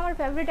 ফেমিস ফ্যাশন আমার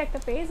ফেভারিট একটা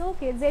পেজ।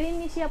 ওকে, জেরিন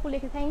নিশি আপু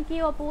লিখে, থ্যাংক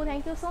ইউ আপু,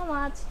 thank you so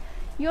much,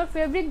 your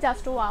favourite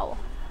just wow.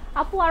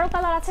 আপু আরও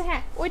কালার আছে,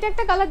 হ্যাঁ ওইটা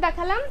একটা কালার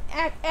দেখালাম,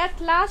 অ্যাট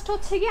লাস্ট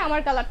হচ্ছে গিয়ে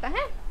আমার কালারটা,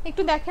 হ্যাঁ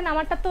একটু দেখেন,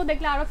 আমারটা তো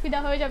দেখলে আরও ফিদা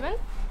হয়ে যাবেন,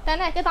 তাই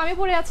না, একে তো আমি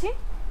পরে আছি,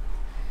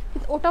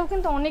 ওটাও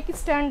কিন্তু অনেক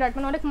স্ট্যান্ডার্ড,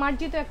 মানে অনেক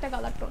মার্জিত একটা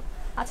কালার টোন।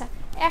 আচ্ছা,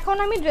 এখন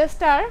আমি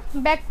ড্রেসটার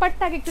ব্যাক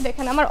পার্টটাকে একটু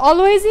দেখেন, আমার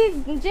অলওয়েজই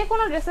যে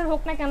কোনো ড্রেসের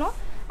হোক না কেন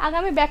আগে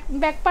আমি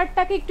ব্যাক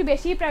পার্টটাকে একটু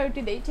বেশি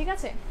প্রায়োরিটি দিই, ঠিক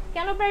আছে।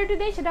 কেন প্রায়োরিটি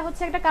দিই সেটা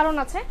হচ্ছে একটা কারণ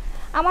আছে,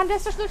 আমার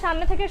ড্রেসটা শুধু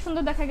সামনে থেকে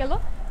সুন্দর দেখা গেল,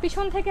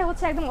 পিছন থেকে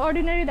হচ্ছে একদম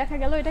অর্ডিনারি দেখা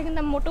গেল, এটা কিন্তু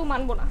আমি মোটেও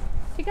মানবো না,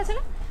 ঠিক আছে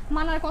না,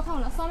 মানার কথাও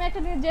না। সো আমি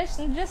একটা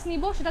ড্রেস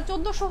নিব, সেটা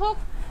 1400 হোক,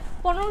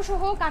 1500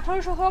 হোক,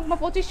 1800 হোক বা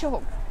 2500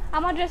 হোক,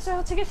 আমার ড্রেসটা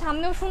হচ্ছে কি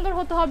সামনেও সুন্দর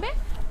হতে হবে,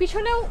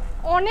 পিছনেও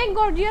অনেক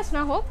গর্জিয়াস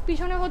না হোক,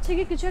 পিছনে হচ্ছে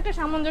কি কিছু একটা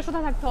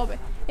সামঞ্জস্যতা থাকতে হবে,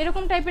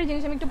 এরকম টাইপের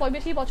জিনিস আমি একটু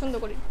বেশি পছন্দ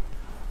করি,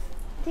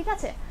 ঠিক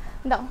আছে।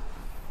 দাও,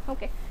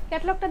 ওকে,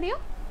 ক্যাটালগটা দিও,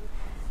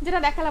 যেটা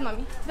দেখালাম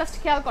আমি, জাস্ট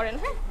খেয়াল করেন,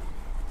 হ্যাঁ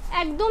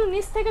একদম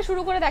নিচ থেকে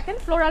শুরু করে দেখেন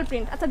ফ্লোরাল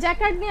প্রিন্ট। আচ্ছা,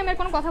 জ্যাকার্ড নিয়ে আমি আর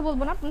কোনো কথা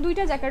বলবো না,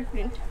 দুইটা জ্যাকার্ড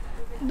প্রিন্ট,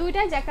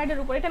 দুইটাই জ্যাকার্ডের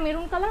উপর, এটা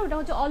মেরুন কালার, ওটা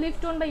হচ্ছে অলিভ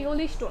টোন বা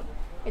ইয়েলিশ টোন,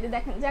 এই যে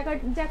দেখেন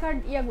জ্যাকার্ড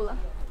ইয়াগুলা,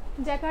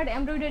 জ্যাকার্ড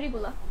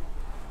এমব্রয়ডারিগুলা,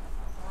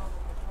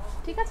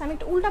 ঠিক আছে। আমি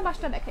একটু উল্টা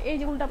পাশটা দেখাই, এই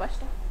যে উল্টা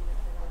পাশটা,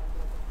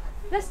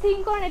 জাস্ট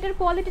থিঙ্ক করেন এটার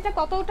কোয়ালিটিটা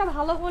কতটা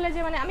ভালো হলে,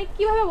 যে মানে আমি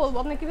কিভাবে বলবো,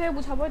 আপনি কিভাবে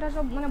বুঝাবো, এটা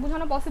সব মানে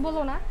বোঝানো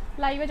পসিবলও না,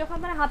 লাইভে যখন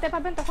আপনারা হাতে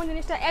পাবেন তখন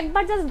জিনিসটা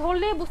একবার জাস্ট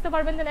ধরলে বুঝতে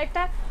পারবেন যে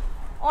একটা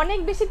অনেক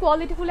বেশি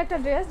কোয়ালিটিফুল একটা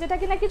ড্রেস, যেটা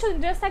কিনা কিছু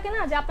ড্রেস থাকে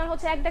না যে আপনার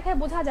হচ্ছে এক দেখায়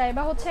বোঝা যায়,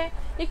 বা হচ্ছে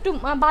একটু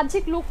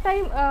বাহ্যিক লুকটাই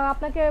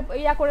আপনাকে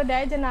ইয়া করে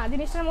দেয় যে না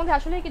জিনিসটার মধ্যে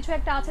আসলে কিছু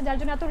একটা আছে, যার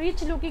জন্য এত রিচ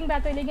লুকিং বা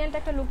এত এলিগেন্ট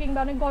একটা লুকিং বা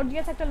অনেক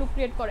গর্জিয়াস একটা লুক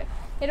ক্রিয়েট করে,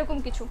 এরকম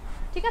কিছু,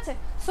 ঠিক আছে।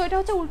 সো এটা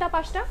হচ্ছে উল্টা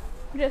পাশটা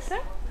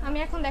ড্রেসের, আমি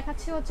এখন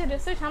দেখাচ্ছি হচ্ছে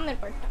ড্রেসের সামনের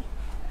পার্টটা,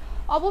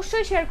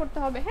 অবশ্যই শেয়ার করতে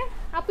হবে, হ্যাঁ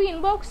আপু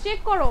ইনবক্স চেক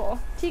করো,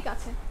 ঠিক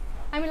আছে,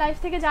 আমি লাইভ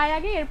থেকে যাই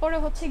আগে, এরপরে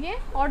হচ্ছে গিয়ে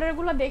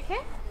অর্ডারগুলো দেখে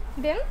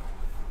দেন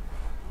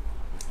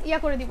ইয়া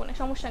করে দিব না,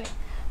 সমস্যা নেই।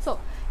 সো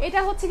এটা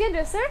হচ্ছে গিয়ে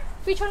ড্রেসের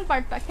পিছন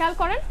পার্টটা, খেয়াল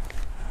করেন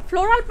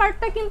ফ্লোরাল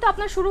পার্টটা কিন্তু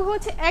আপনার শুরু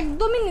হয়েছে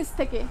একদমই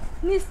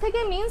নিচ থেকে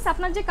মিন্স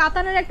আপনার যে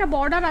কাতানের একটা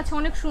বর্ডার আছে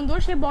অনেক সুন্দর,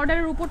 সেই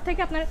বর্ডারের উপর থেকে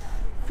আপনার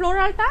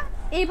ফ্লোরালটা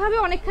এইভাবে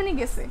অনেকখানি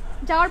গেছে,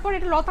 যাওয়ার পর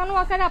এটা লতানো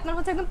আকারে আপনার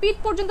হচ্ছে একদম পিঠ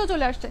পর্যন্ত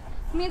চলে আসছে,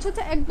 মিন্স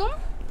হচ্ছে একদম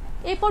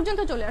এই পর্যন্ত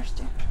চলে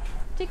আসছে,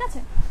 ঠিক আছে,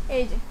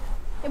 এই যে,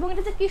 এবং এটা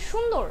হচ্ছে কি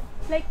সুন্দর,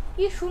 লাইক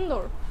কি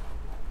সুন্দর,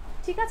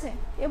 ঠিক আছে।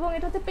 এবং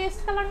এটা হচ্ছে পেস্ট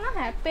কালার না,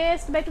 হ্যাঁ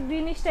পেস্ট বা একটু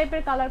গ্রিনিশ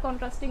টাইপের কালার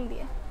কন্ট্রাস্টিং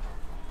দিয়ে,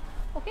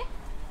 ওকে।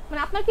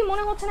 মানে আপনার কি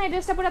মনে হচ্ছে না এই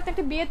ড্রেসটা পরে আপনি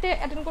একটা বিয়েতে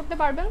অ্যাটেন্ড করতে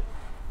পারবেন,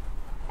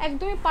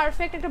 একদমই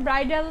পারফেক্ট একটা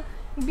ব্রাইডাল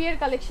বিয়ের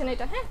কালেকশন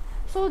এটা, হ্যাঁ।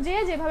 সো যে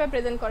যেভাবে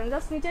প্রেজেন্ট করেন,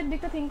 জাস্ট নিচের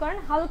দিকটা থিঙ্ক করেন,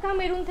 হালকা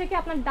মেরুন থেকে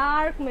আপনার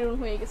ডার্ক মেরুন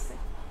হয়ে গেছে,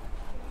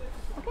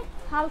 ওকে,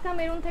 হালকা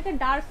মেরুন থেকে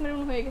ডার্ক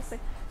মেরুন হয়ে গেছে।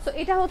 সো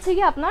এটা হচ্ছে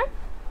কি আপনার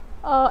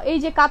এই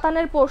যে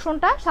কাতানের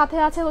পোর্শনটা, সাথে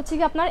আছে হচ্ছে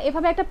কি আপনার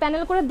এভাবে একটা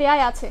প্যানেল করে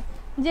দেয়াই আছে,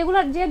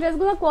 যে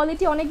ড্রেসগুলোর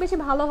কোয়ালিটি অনেক বেশি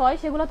ভালো হয়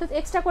সেগুলোতে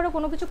এক্সট্রা করে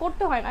কোনো কিছু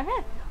করতে হয় না,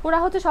 হ্যাঁ ওরা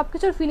হচ্ছে সব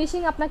কিছুর ফিনিশিং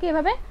আপনাকে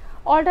এভাবে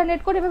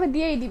অল্টারনেট করে এভাবে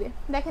দিয়েই দিবে,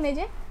 দেখেন এই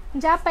যে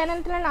যা প্যানেল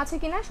ট্যানেল আছে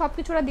কিনা সব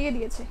কিছু ওরা দিয়ে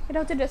দিয়েছে। এটা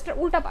হচ্ছে ড্রেসটার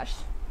উল্টা পাশ,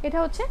 এটা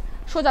হচ্ছে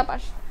সোজা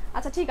পাশ।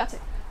 আচ্ছা ঠিক আছে,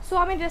 সো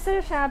আমি ড্রেসের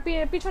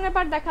পিছনের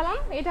পার্ট দেখালাম,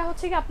 এটা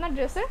হচ্ছে কি আপনার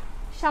ড্রেসের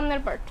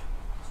সামনের পার্ট।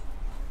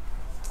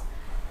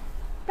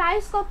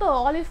 প্রাইস কত?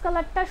 অলিভ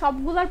কালারটা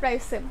সবগুলোর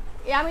প্রাইস সেম,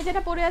 আমি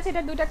যেটা পরে আছি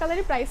এটা দুইটা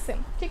কালারই প্রাইস সেম,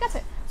 ঠিক আছে।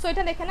 সো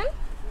এটা দেখে নেন,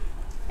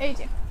 এই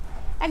যে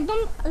একদম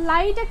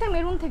লাইট একটা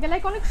মেরুন থেকে,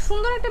 লাইক অনেক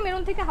সুন্দর একটা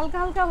মেরুন থেকে হালকা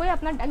হালকা হয়ে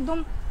আপনার একদম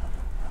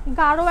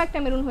গাঢ় একটা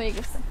মেরুন হয়ে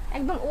গেছে,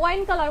 একদম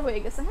ওয়াইন কালার হয়ে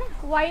গেছে, হ্যাঁ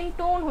ওয়াইন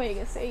টোন হয়ে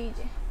গেছে, এই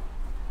যে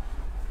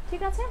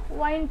ঠিক আছে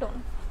ওয়াইন টোন,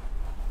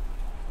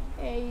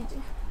 এই যে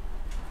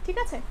ঠিক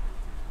আছে।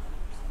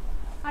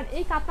 আর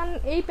এই কাতান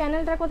এই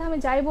প্যানেলটার কথা আমি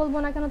যাই বলবো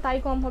না কেন তাই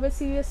কম হবে,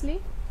 সিরিয়াসলি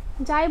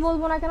যাই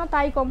বলবো না কেন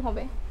তাই কম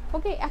হবে।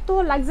 ওকে, এত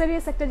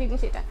লাক্সারিয়াস একটা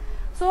জিনিস এটা।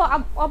 সো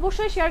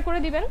অবশ্যই শেয়ার করে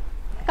দিবেন।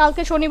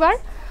 কালকে শনিবার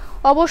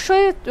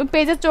অবশ্যই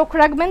পেজে চোখ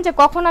রাখবেন যে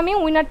কখন আমি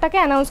উইনারটাকে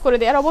অ্যানাউন্স করে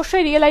দিই, আর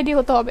অবশ্যই রিয়েল আইডি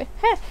হতে হবে।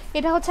 হ্যাঁ,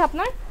 এটা হচ্ছে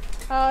আপনার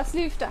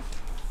স্লিভটা।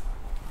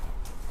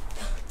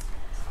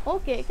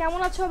 ওকে, কেমন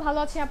আছো? ভালো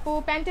আছি আপু।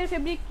 প্যান্টের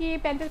ফেব্রিক কি?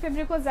 প্যান্টের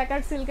ফেব্রিকও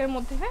জ্যাকার্ড সিল্কের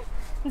মধ্যে। হ্যাঁ,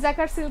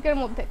 জ্যাকার্ড সিল্কের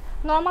মধ্যে।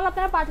 নর্মাল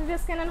আপনারা পার্টি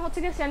ড্রেস কেনেন হচ্ছে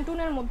গিয়ে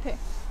স্যান্টুনের মধ্যে,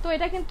 তো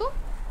এটা কিন্তু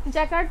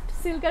জ্যাকার্ড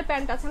সিল্কের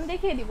প্যান্ট আছে, আমি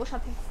দেখিয়ে দিব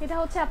সাথে। এটা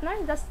হচ্ছে আপনার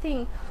জাস্ট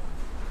থিঙ্ক।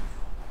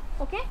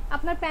 ওকে,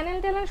 আপনার প্যানেল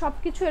ট্যানেল সব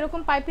কিছু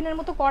এরকম পাইপিনের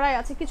মতো করাই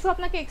আছে, কিছু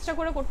আপনাকে এক্সট্রা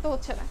করে করতে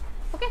হচ্ছে না।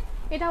 ওকে,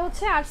 এটা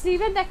হচ্ছে। আর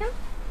স্লিভের দেখেন,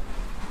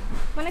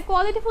 মানে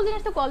কোয়ালিটিফুল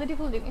জিনিস তো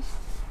কোয়ালিটিফুল জিনিস,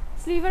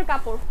 স্লিভের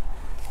কাপড়।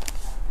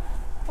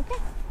 ওকে,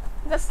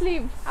 দ্য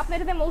স্লিভ আপনি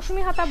এটাতে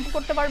মৌসুমি হাতা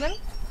করতে পারবেন,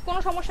 কোনো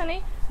সমস্যা নেই।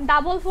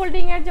 ডাবল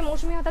ফোল্ডিংয়ের যে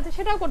মৌসুমি হাতা আছে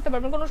সেটাও করতে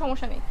পারবেন, কোনো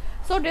সমস্যা নেই।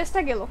 সো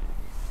ড্রেসটা গেল।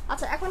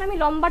 আচ্ছা, এখন আমি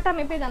লম্বাটা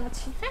মেপে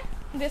জানাচ্ছি। হ্যাঁ,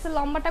 ড্রেসের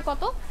লম্বাটা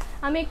কত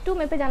আমি একটু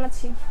মেপে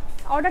জানাচ্ছি।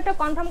 অর্ডারটা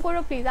কনফার্ম করো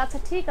প্লিজ। আচ্ছা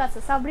ঠিক আছে।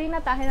 সাবরিনা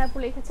তাহের আপু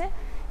লিখেছে,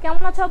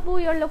 কেমন আছো আপু?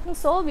 You are looking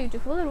so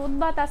beautiful.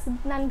 Rudba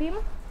তাসনানভিম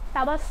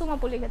Tabassum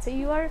আপু লিখেছে,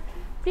 ইউ আর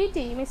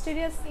প্রিটি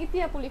মিস্টেরিয়াস। ইতি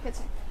আপু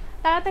লিখেছে,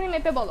 তাড়াতাড়ি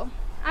মেপে বলো।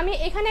 আমি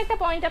এখানে একটা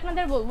পয়েন্ট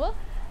আপনাদের বলবো,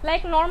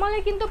 লাইক নর্মালি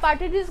কিন্তু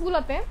পার্টি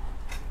ড্রেসগুলোতে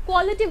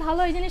কোয়ালিটি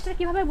ভালো, এই জিনিসটা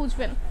কীভাবে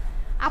বুঝবেন?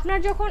 আপনার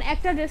যখন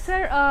একটা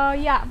ড্রেসের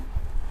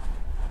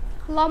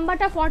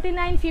লম্বাটা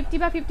 49, 50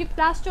 বা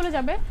 50+ চলে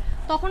যাবে,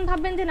 তখন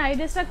ভাববেন যে না, এই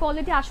ড্রেসটার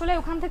কোয়ালিটি আসলে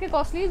ওখান থেকে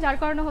কস্টলি, যার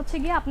কারণে হচ্ছে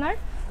গিয়ে আপনার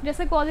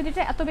ড্রেসের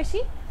কোয়ালিটিটা এত বেশি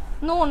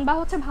নোন বা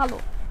হচ্ছে ভালো।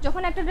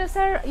 যখন একটা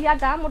ড্রেসের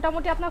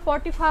মোটামুটি আপনার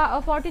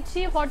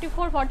 43,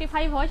 44,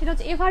 45 হয়, সেটা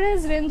হচ্ছে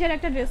এভারেজ রেঞ্জের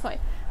একটা ড্রেস হয়।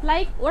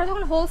 লাইক ওরা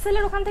যখন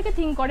হোলসেলের ওখান থেকে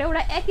থিঙ্ক করে,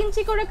 ওরা 1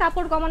 ইঞ্চি করে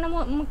কাপড়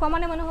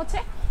কমানো মানে হচ্ছে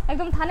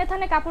একদম থানে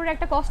থানে কাপড়ের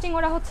একটা কস্টিং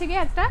ওরা হচ্ছে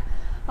গিয়ে একটা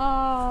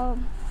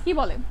কি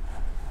বলে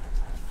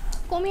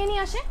কমিয়ে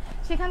নিয়ে আসে।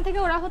 সেখান থেকে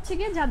ওরা হচ্ছে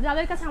গিয়ে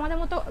যাদের কাছে আমাদের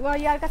মতো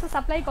ইয়ার কাছে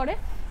সাপ্লাই করে,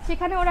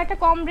 সেখানে ওরা একটা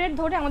কম রেট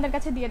ধরে আমাদের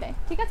কাছে দিয়ে দেয়।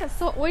 ঠিক আছে,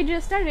 সো ওই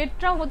ড্রেসটার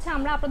রেটটাও হচ্ছে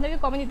আমরা আপনাদেরকে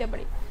কমে দিতে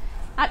পারি।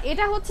 আর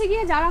এটা হচ্ছে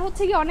গিয়ে যারা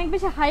হচ্ছে গিয়ে অনেক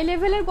বেশি হাই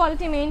লেভেলের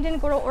কোয়ালিটি মেনটেন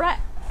করো, ওরা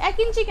 1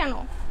 ইঞ্চি কেন,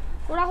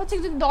 ওরা হচ্ছে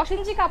যদি 10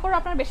 ইঞ্চি কাপড়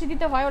আপনার বেশি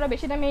দিতে হয়, ওরা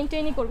বেশিটা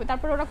মেনটেনই করবে।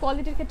 তারপর ওরা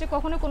কোয়ালিটির ক্ষেত্রে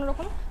কখনো কোনো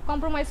রকম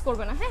কম্প্রোমাইজ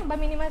করবে না, হ্যাঁ, বা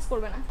মিনিমাইজ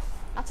করবে না।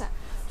 আচ্ছা,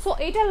 সো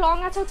এইটার লং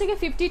আছে হচ্ছে গিয়ে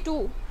 52।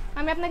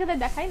 আমি আপনাকে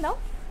দেখাই দাও,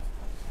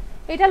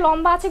 এটা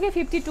লম্বা আছে গিয়ে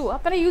 52।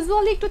 আপনারা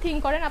ইউজুয়ালি একটু থিঙ্ক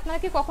করেন, আপনারা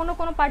কি কখনো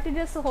কোনো পার্টি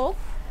ড্রেস হোক,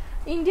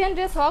 ইন্ডিয়ান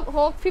ড্রেস হোক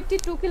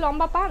 52 কি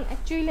লম্বা পান?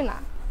 অ্যাকচুয়ালি না,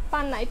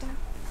 পান না এটা।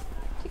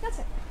 ঠিক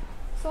আছে,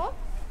 সো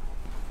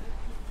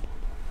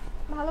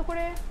ভালো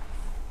করে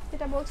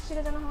যেটা বলছি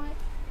সেটা যেন হয়,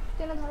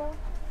 টেনে ধরো।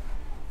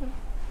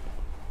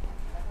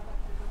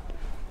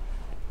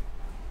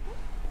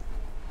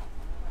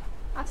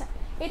 আচ্ছা,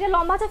 এটা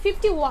লম্বা আছে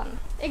 51,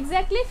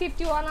 এক্স্যাক্টলি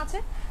 51 আছে,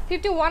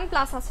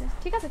 51+ আছে।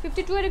 ঠিক আছে,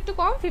 52 এর একটু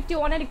কম,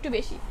 51 এর একটু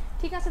বেশি।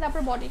 ঠিক আছে,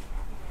 তারপরে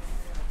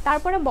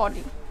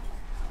বডি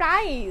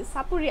প্রাইস।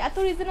 আপু এত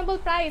রিজনেবল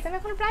প্রাইস, আমি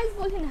এখন প্রাইস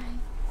বলি নাই।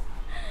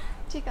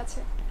 ঠিক আছে,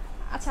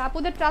 আচ্ছা,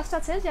 আপুদের ট্রাস্ট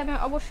আছে যে আমি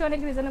অবশ্যই অনেক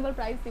রিজনেবল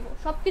প্রাইস দিব,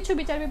 সব কিছু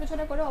বিচার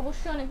বিবেচনা করে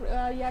অবশ্যই অনেক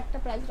একটা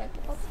প্রাইস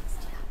রাখবো।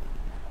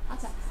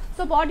 আচ্ছা,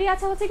 তো বডি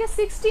আছে হচ্ছে গিয়ে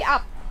 60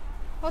 আপ,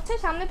 হচ্ছে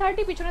সামনে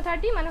 30 পিছনে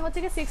 30, মানে হচ্ছে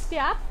গিয়ে 60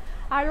 আপ।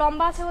 আর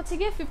লম্বা আছে হচ্ছে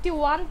গিয়ে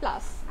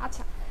 51+।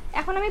 আচ্ছা,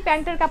 এখন আমি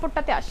প্যান্টের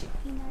কাপড়টাতে আসি।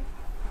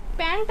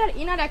 প্যান্ট আর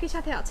ইনার একই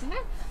সাথে আছে।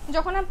 হ্যাঁ,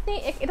 যখন আপনি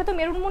এটা তো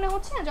মেরুন মনে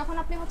হচ্ছে, যখন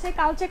আপনি হচ্ছে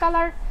কালচে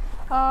কালার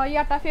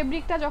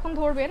ফেব্রিকটা যখন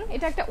ধরবেন,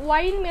 এটা একটা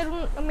ওয়াইন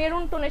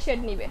মেরুন টোনের শেড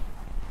নিবে।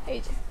 এই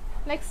যে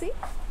লেক্সি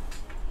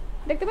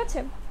দেখতে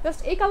পাচ্ছেন, জাস্ট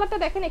এই কালারটা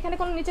দেখেন, এখানে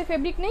কোনো নিচে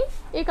ফেব্রিক নেই।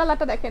 এই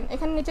কালারটা দেখেন,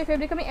 এখানে নিচে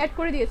ফেব্রিক আমি অ্যাড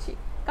করে দিয়েছি।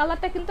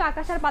 কালারটা কিন্তু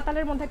আকাশ আর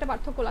পাতালের মধ্যে একটা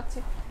পার্থক্য লাগছে।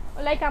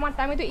 লাইক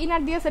আমারটা আমি তো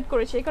ইনার দিয়ে সেট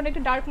করেছি, এই কারণে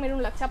একটু ডার্ক মেরুন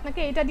লাগছে, আপনাকে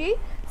এটা দিয়েই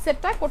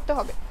সেটটা করতে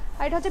হবে।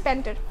 আর এটা হচ্ছে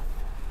প্যান্টের।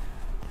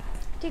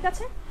 ঠিক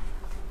আছে,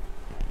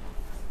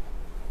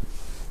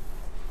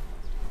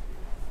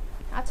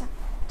 আচ্ছা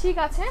ঠিক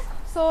আছে।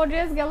 সো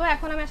ড্রেস গেল,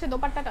 এখন আমি আসি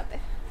দোপাট্টাটাতে।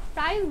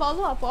 প্রাইস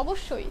বলো আপু?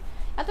 অবশ্যই,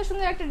 এত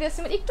সুন্দর একটা ড্রেস,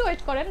 একটু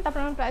ওয়েট করেন, তারপর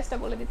আমি প্রাইসটা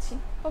বলে দিচ্ছি।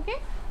 ওকে,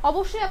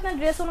 অবশ্যই আপনার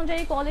ড্রেস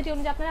অনুযায়ী, কোয়ালিটি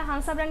অনুযায়ী, আপনারা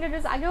হানসা ব্র্যান্ডের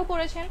ড্রেস আগেও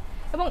পরেছেন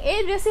এবং এই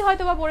ড্রেসই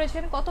হয়তো বা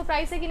পরেছেন। কত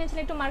প্রাইসে কিনেছেন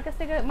একটু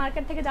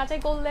মার্কেট থেকে যাচাই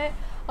করলে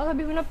অথবা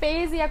বিভিন্ন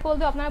পেজ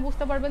করলেও আপনারা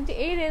বুঝতে পারবেন যে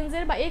এই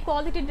রেঞ্জের বা এই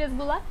কোয়ালিটির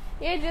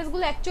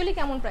ড্রেসগুলো অ্যাকচুয়ালি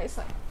কেমন প্রাইস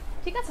হয়।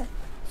 ঠিক আছে,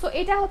 সো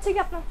এটা হচ্ছে কি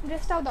আপনার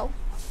ড্রেসটাও দাও,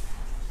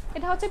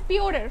 এটা হচ্ছে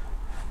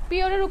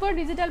পিওরের উপর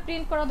ডিজিটাল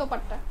প্রিন্ট করা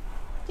দোপাট্টা।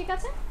 ঠিক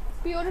আছে,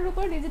 পিওরের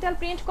উপর ডিজিটাল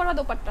প্রিন্ট করা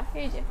দোপাট্টা।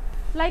 এই যে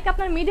লাইক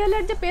আপনার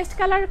মিডলের যে পেস্ট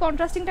কালার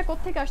কন্ট্রাস্টিংটা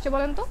কোত্থেকে আসছে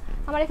বলেন তো?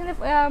 আমার এখানে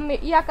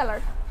কালার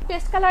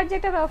পেস্ট কালার যে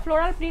একটা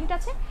ফ্লোরাল প্রিন্ট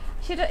আছে,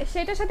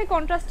 সেটার সাথে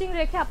কন্ট্রাস্টিং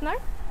রেখে আপনার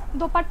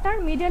দোপাট্টার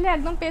মিডলে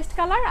একদম পেস্ট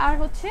কালার, আর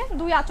হচ্ছে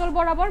 2 আঁচল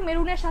বরাবর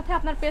মেরুনের সাথে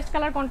আপনার পেস্ট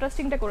কালার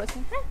কন্ট্রাস্টিংটা করেছে।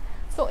 হ্যাঁ,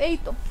 সো এই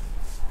তো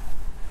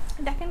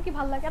দেখেন কি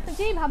ভালো লাগে, আপনি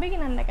যেইভাবে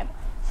কিনেন না কেন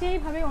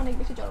সেইভাবে অনেক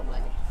বেশি চরম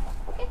লাগে।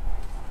 ওকে,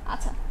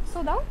 আচ্ছা সো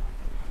দাও,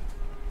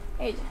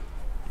 এই যে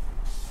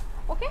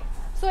ওকে।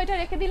 সো এটা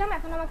রেখে দিলাম,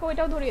 এখন আমাকে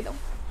ওইটাও ধরিয়ে দাও,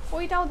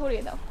 ওইটাও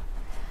ধরিয়ে দাও।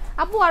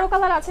 আপু আরও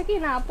কালার আছে কি?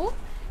 না আপু,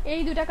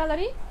 এই দুটা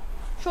কালারই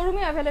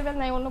শোরুমে অ্যাভেলেবেল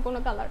নাই, অন্য কোনো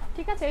কালার।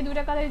 ঠিক আছে, এই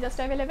দুটা কালারই জাস্ট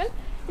অ্যাভেলেবেল,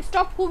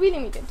 স্টক খুবই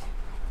লিমিটেড।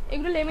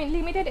 এগুলো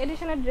লিমিটেড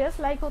এডিশনের ড্রেস,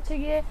 লাইক হচ্ছে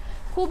গিয়ে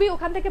খুবই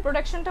ওখান থেকে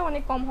প্রোডাকশনটা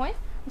অনেক কম হয়,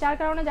 যার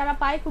কারণে যারা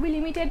পায় খুবই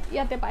লিমিটেড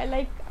ইয়াতে পায়।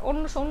 লাইক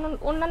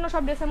অন্যান্য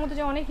সব ড্রেসের মধ্যে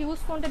যে অনেক হিউজ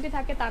কোয়ান্টিটি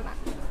থাকে তা না,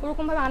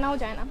 ওরকমভাবে আনাও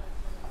যায় না।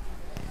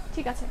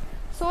 ঠিক আছে,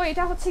 সো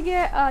এটা হচ্ছে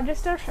গিয়ে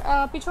ড্রেসটার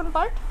পিছন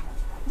পার্ট।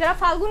 যারা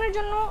ফাল্গুনের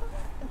জন্য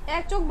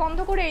এক চোখ বন্ধ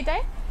করে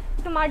এইটায়,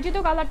 একটু মার্জিত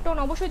কালার টোন,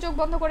 অবশ্যই চোখ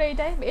বন্ধ করে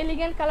এইটায়,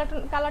 এলিগেন্ট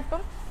কালার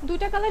টোন,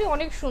 দুইটা কালারই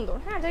অনেক সুন্দর।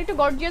 হ্যাঁ, যারা একটু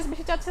গর্জিয়াস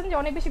বেশি চাচ্ছেন, যে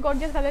অনেক বেশি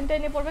গর্জিয়াস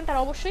ভ্যালেন্টাইনে পড়বেন, তারা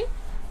অবশ্যই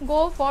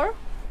গো ফর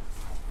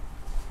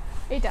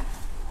এইটা।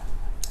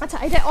 আচ্ছা,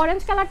 এটা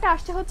অরেঞ্জ কালারটা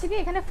আসছে হচ্ছে কি,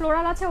 এখানে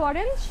ফ্লোরাল আছে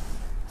অরেঞ্জ।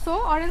 সো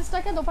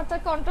অরেঞ্জটাকে দোপাট্টার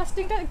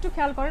কন্ট্রাস্টিংটা একটু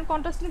খেয়াল করেন,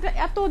 কন্ট্রাস্টিংটা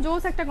এত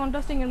জোস একটা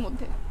কন্ট্রাস্টিংয়ের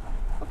মধ্যে।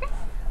 ওকে,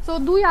 সো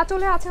দুই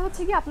আঁচলে আছে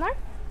হচ্ছে কি আপনার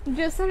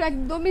ড্রেসের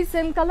একদমই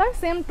সেম কালার,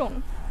 সেম টোন।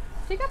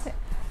 ঠিক আছে,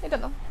 এটা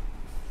দাও।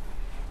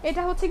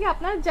 এটা হচ্ছে কি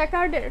আপনার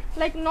জ্যাকার্ডের,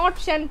 লাইক নট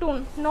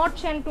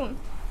শ্যান্টুন।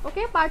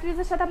 ওকে,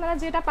 পার্টিজের সাথে আপনারা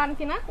যেটা পান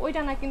কিনা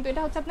ওইটা না, কিন্তু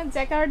এটা হচ্ছে আপনার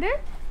জ্যাকার্ডের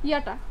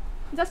ইয়াটা।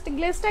 জাস্ট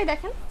গ্লেজটাই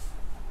দেখেন।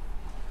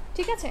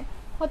 ঠিক আছে,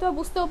 হয়তো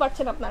বুঝতেও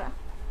পারছেন আপনারা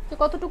যে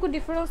কতটুকু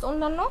ডিফারেন্স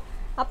অন্যান্য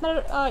আপনার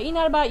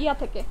ইনার বা ইয়া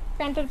থেকে,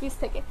 প্যান্টের পিস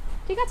থেকে।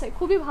 ঠিক আছে,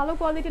 খুবই ভালো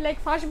কোয়ালিটি, লাইক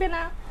ফাঁসবে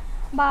না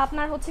বা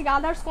আপনার হচ্ছে কি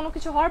আদার্স কোনো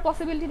কিছু হওয়ার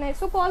পসিবিলিটি নেই।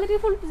 সো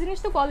কোয়ালিটিফুল জিনিস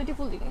তো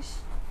কোয়ালিটিফুল জিনিস।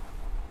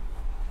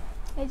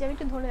 এই যে আমি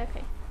একটু ধরে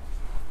দেখাই,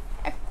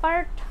 এক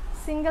পার্ট,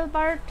 সিঙ্গেল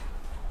পার্ট,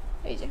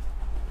 এই যে।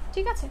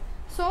 ঠিক আছে,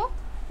 সো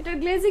এটার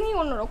গ্লেজিংই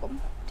অন্যরকম।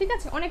 ঠিক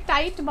আছে, অনেক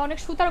টাইট বা অনেক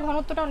সুতার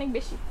ঘনত্বটা অনেক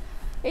বেশি।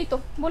 এই তো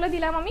বলে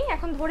দিলাম আমি,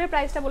 এখন ধরে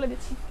প্রাইসটা বলে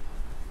দিচ্ছি।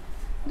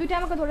 দুইটা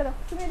আমাকে ধরে দাও,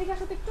 তুমি এদিকে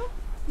আসো তো একটু,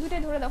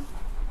 দুইটাই ধরে দাও।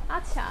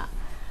 আচ্ছা,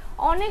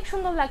 অনেক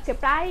সুন্দর লাগছে।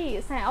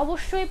 প্রাইস, হ্যাঁ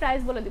অবশ্যই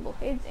প্রাইস বলে দিব,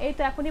 এই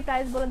তো এখনই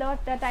প্রাইস বলে দেওয়ার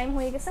টাইম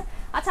হয়ে গেছে।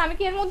 আচ্ছা, আমি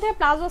কি এর মধ্যে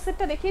প্লাজো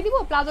সেটটা দেখিয়ে দিব,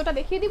 প্লাজোটা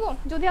দেখিয়ে দিব?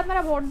 যদি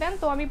আপনারা ভোট দেন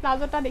তো আমি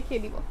প্লাজোটা দেখিয়ে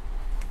দিব।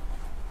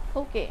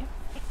 ওকে,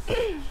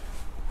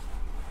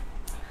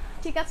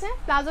 ঠিক আছে,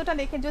 প্লাজোটা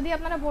দেখে যদি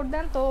আপনারা ভোট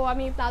দেন তো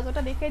আমি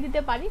প্লাজোটা দেখিয়ে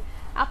দিতে পারি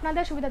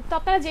আপনাদের সুবিধা। তো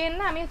আপনারা জেন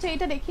না, আমি হচ্ছে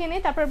এইটা দেখিয়ে নিই,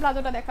 তারপর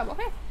প্লাজোটা দেখাবো।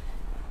 হ্যাঁ,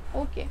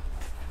 ওকে,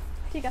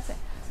 ঠিক আছে।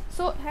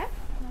 সো হ্যাঁ,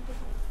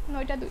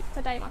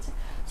 9:02 টাইম আছে।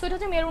 সো এটা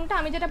হচ্ছে মেরুনটা,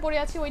 আমি যেটা পরে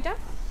আছি ওইটা।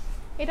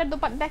 এটার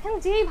দোপাট্টা দেখেন,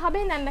 যেইভাবে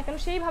নেন না কেন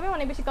সেইভাবে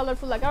অনেক বেশি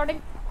কালারফুল লাগে, আর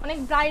অনেক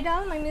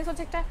ব্রাইডাল, মিনস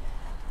হচ্ছে একটা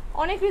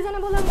অনেক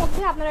রিজনেবলের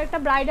মধ্যে আপনারা একটা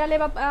ব্রাইডালে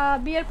বা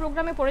বিয়ের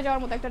প্রোগ্রামে পরে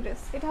যাওয়ার মতো একটা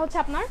ড্রেস। এটা হচ্ছে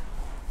আপনার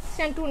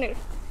শ্যান্টুনের।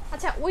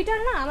 আচ্ছা, ওইটার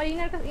না আমার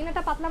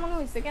ইনারটা পাতলা মনে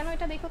হয়েছে কেন,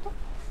 এটা দেখো তো,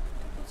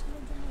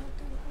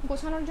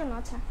 গোছানোর জন্য।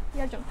 আচ্ছা,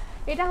 ইয়ার জন্য।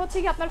 এটা হচ্ছে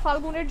কি আপনার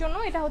ফাল্গুনের জন্য,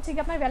 এটা হচ্ছে কি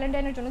আপনার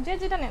ভ্যালেন্টাইনের জন্য, যে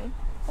যেটা নেন।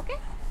 ওকে,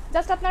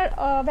 জাস্ট আপনার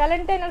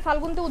ভ্যালেন্টাইন আর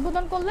ফাল্গুনতে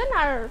উদ্বোধন করলেন,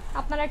 আর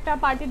আপনার একটা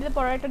পার্টিতে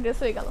পরার একটা ড্রেস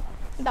হয়ে গেল।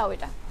 দাও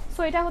এটা।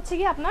 সো এটা হচ্ছে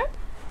কি আপনার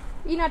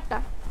ইনারটা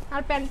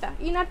আর প্যান্টটা,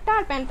 ইনারটা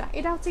আর প্যান্টটা।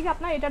 এটা হচ্ছে কি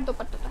আপনার এটার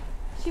দোপাট্টাটা,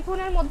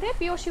 শিফনের মধ্যে,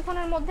 পিওর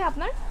শিফনের মধ্যে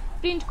আপনার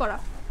প্রিন্ট করা।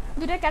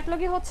 দুইটা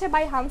ক্যাটালগই হচ্ছে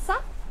বাই হানসা,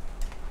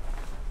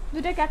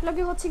 দুইটা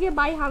ক্যাটালগই হচ্ছে গিয়ে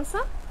বাই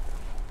হানসা।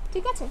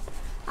 ঠিক আছে,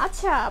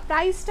 আচ্ছা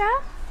প্রাইসটা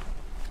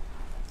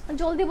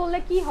জলদি বললে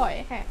কি হয়?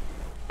 হ্যাঁ,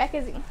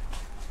 প্যাকেজিং।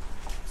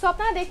 সো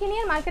আপনারা দেখে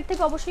নিয়ে মার্কেট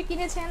থেকে অবশ্যই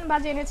কিনেছেন বা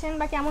জেনেছেন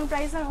বা কেমন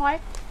প্রাইসের হয়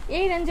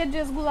এই রেঞ্জের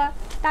ড্রেসগুলো,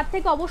 তার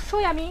থেকে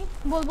অবশ্যই আমি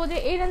বলবো যে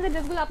এই রেঞ্জের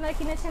ড্রেসগুলো আপনারা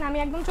কিনেছেন, আমি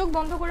একদম চোখ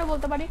বন্ধ করে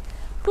বলতে পারি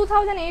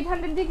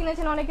 2800 দিয়ে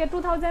কিনেছেন, অনেকে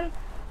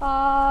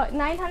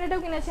 2900-এও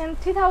কিনেছেন,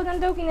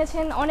 3000-এও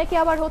কিনেছেন, অনেকে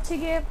আবার হচ্ছে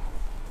গিয়ে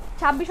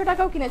 2600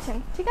 টাকাও কিনেছেন।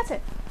 ঠিক আছে,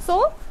 সো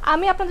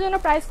আমি আপনাদের জন্য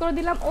প্রাইস করে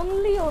দিলাম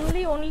অনলি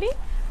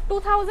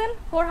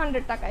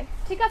 2400 টাকায়।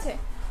 ঠিক আছে,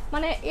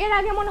 মানে এর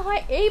আগে মনে হয়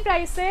এই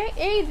প্রাইসে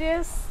এই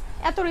ড্রেস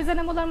এত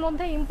রিজনেবলের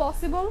মধ্যে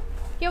ইম্পসিবল,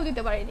 কেউ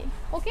দিতে পারেনি।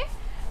 ওকে,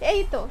 এই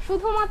তো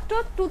শুধুমাত্র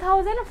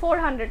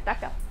 2400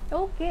 টাকা।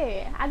 ওকে,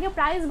 আগে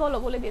প্রাইস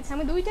বলে দিয়েছি,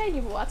 আমি দুইটাই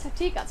নিব। আচ্ছা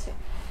ঠিক আছে,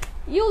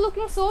 you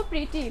looking so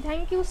pretty,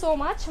 thank you so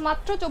much.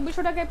 মাত্র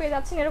 2400 টাকায় পেয়ে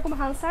যাচ্ছেন এরকম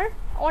হানসার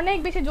অনেক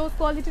বেশি জোস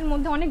কোয়ালিটির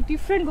মধ্যে, অনেক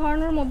ডিফারেন্ট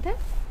ঘরানোর মধ্যে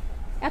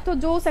এত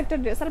জোস একটা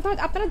ড্রেস। আর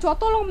আপনারা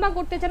যত লম্বা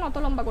করতে চান অত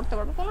লম্বা করতে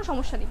পারবো, কোনো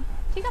সমস্যা নেই।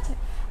 ঠিক আছে,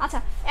 আচ্ছা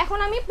এখন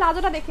আমি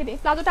প্লাজোটা দেখে দিই,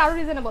 প্লাজোটা আরও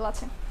রিজনেবল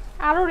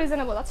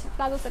আছে,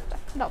 প্লাজো সেটটা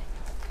দাও।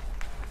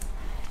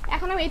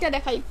 এখন আমি এটা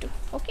দেখাই একটু।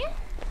 ওকে,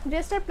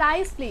 ড্রেসটার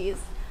প্রাইস প্লিজ,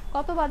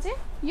 কত বাজে?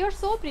 You R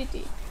so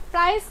pretty.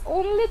 Price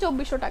only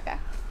 2400 টাকা,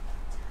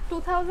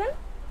 2000।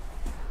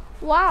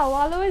 ওয়াও,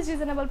 অলওয়েজ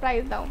রিজনেবল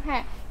প্রাইস দাও।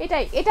 হ্যাঁ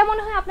এটাই, এটা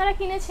মনে হয় আপনারা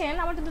কিনেছেন,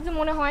 আমার যদি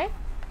মনে হয়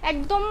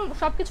একদম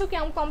সব কিছু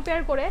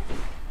কম্পেয়ার করে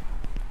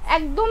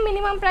একদম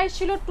মিনিমাম প্রাইস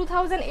ছিল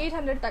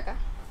 2800 টাকা।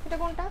 এটা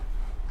কোনটা?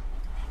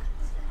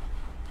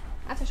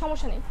 আচ্ছা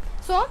সমস্যা নেই।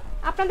 সো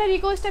আপনাদের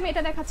রিকোয়েস্টে আমি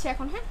এটা দেখাচ্ছি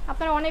এখন। হ্যাঁ,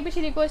 আপনারা অনেক বেশি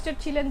রিকোয়েস্টেড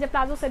ছিলেন যে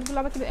প্লাজো সেটগুলো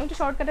আমাকে একটু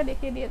শর্টকাটে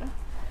দেখিয়ে দিয়ে না।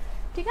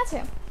 ঠিক আছে,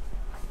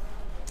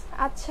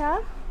 আচ্ছা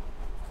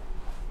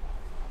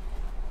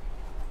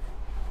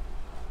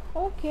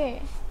ওকে,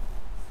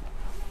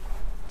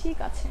 ঠিক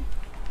আছে,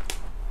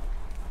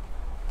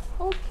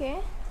 ওকে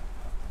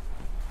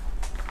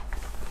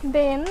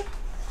দেন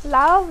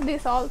লাভ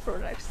দিস অল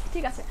প্রোডাক্টস।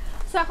 ঠিক আছে,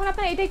 সো এখন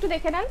আপনারা এটা একটু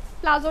দেখে নেন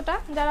প্লাজোটা,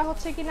 যারা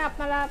হচ্ছে কিনা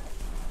আপনারা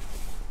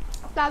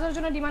প্লাজোর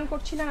জন্য ডিমান্ড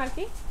করছিলেন আর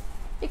কি,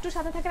 একটু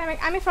সাথে থাকেন।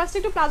 আমি ফার্স্ট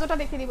একটু প্লাজোটা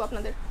দেখিয়ে দিব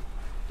আপনাদের,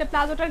 এটা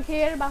প্লাজোটার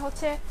ঘের বা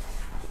হচ্ছে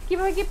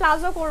কীভাবে কি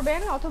প্লাজো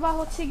করবেন, অথবা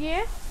হচ্ছে গিয়ে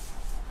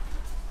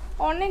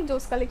অনেক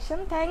জোস কালেকশন।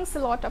 থ্যাঙ্কস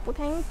লট আপু,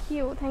 থ্যাংক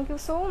ইউ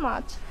সো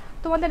মাচ।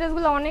 তোমাদের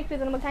ড্রেসগুলো অনেক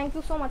reasonable, thank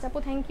you so much আপু,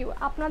 থ্যাংক ইউ।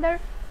 আপনাদের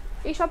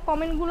এইসব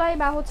কমেন্টগুলাই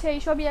বা হচ্ছে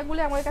এইসব ইয়েগুলো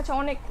আমার কাছে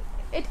অনেক।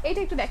 এটা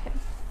একটু দেখেন,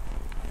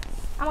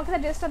 আমার কাছে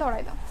ড্রেসটা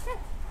ধরাই দাও। হ্যাঁ,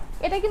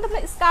 এটা কিন্তু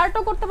আপনার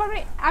স্কার্টও করতে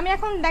পারবেন, আমি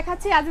এখন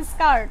দেখাচ্ছি আজ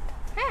স্কার্ট।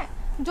 হ্যাঁ,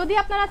 যদি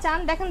আপনারা চান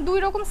দেখেন 2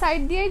 রকম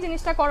সাইড দিয়েই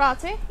জিনিসটা করা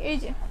আছে, এই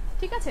যে।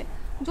 ঠিক আছে,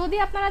 যদি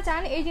আপনারা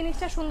চান এই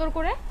জিনিসটা সুন্দর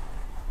করে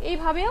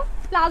এইভাবেও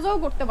প্লাজোও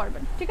করতে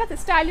পারবেন। ঠিক আছে,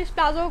 স্টাইলিশ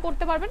প্লাজোও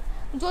করতে পারবেন।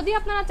 যদি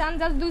আপনারা চান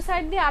জাস্ট 2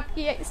 সাইড দিয়ে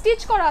আটকিয়ে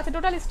স্টিচ করা আছে,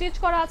 টোটাল স্টিচ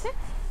করা আছে,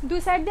 2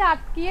 সাইড দিয়ে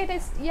আটকিয়ে এটা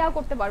ইয়াও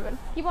করতে পারবেন,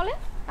 কি বলে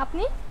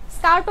আপনি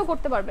স্কার্টও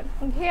করতে পারবেন,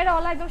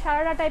 ঘেরওয়ালা একদম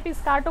সারারা টাইপের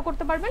স্কার্টও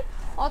করতে পারবেন,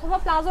 অথবা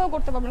প্লাজোও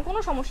করতে পারবেন, কোনো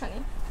সমস্যা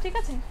নেই। ঠিক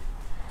আছে,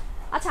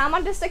 আচ্ছা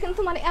আমার ড্রেসটা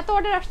কিন্তু মানে এত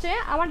অর্ডার আসছে,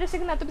 আমার ড্রেসটা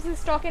কিন্তু এত বেশি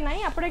স্টকে নাই,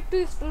 আপনারা একটু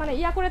মানে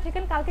ইয়া করে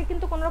থাকেন, কালকে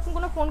কিন্তু কোনো রকম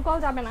কোনো ফোন কল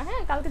যাবে না।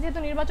 হ্যাঁ, কালকে যেহেতু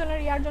নির্বাচনের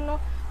ইয়ার জন্য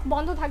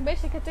বন্ধ থাকবে,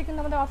 সেক্ষেত্রে কিন্তু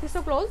আমাদের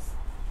অফিসও ক্লোজ,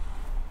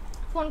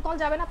 ফোন কল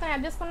যাবে না। আপনার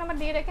অ্যাড্রেস ফোন নাম্বার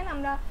দিয়ে রাখেন,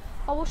 আমরা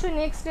অবশ্যই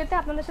নেক্সট ডেতে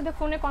আপনাদের সাথে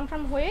ফোনে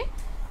কনফার্ম হয়ে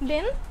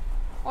দেন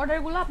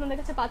অর্ডারগুলো আপনাদের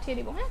কাছে পাঠিয়ে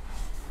দিব। হ্যাঁ,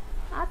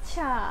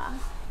 আচ্ছা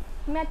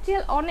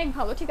ম্যাটেরিয়াল অনেক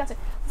ভালো। ঠিক আছে,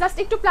 জাস্ট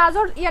একটু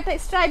প্লাজোর ইয়াটা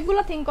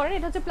স্ট্রাইপগুলো থিঙ্ক করেন,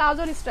 এটা হচ্ছে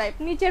প্লাজোর স্ট্রাইপ,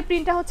 নিচের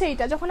প্রিন্টটা হচ্ছে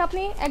এইটা, যখন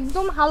আপনি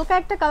একদম হালকা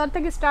একটা কালার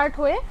থেকে স্টার্ট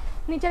হয়ে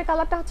নিচের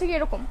কালারটা হচ্ছে কি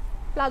এরকম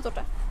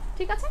প্লাজোটা।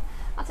 ঠিক আছে,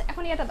 আচ্ছা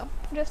এখন এটা দাও,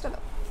 ড্রেসটা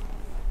দাও,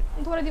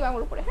 ধরে দিবা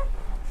আমার উপরে। হ্যাঁ,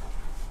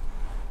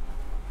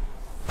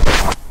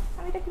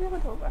 আমি এটা কীভাবে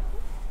ধরবো এখন?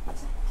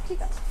 আচ্ছা ঠিক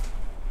আছে,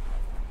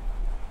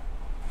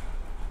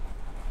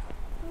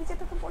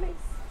 নিচেটা তো পড়েই,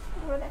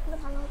 ধরে দেখলে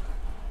ভালো হতো,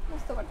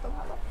 বুঝতে পারতো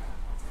ভালো।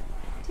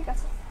 ঠিক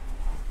আছে,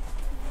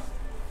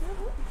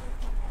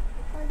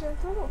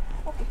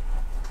 ওকে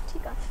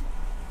ঠিক আছে,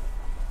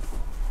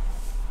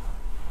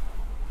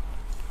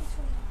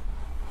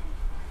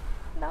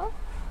 দাও।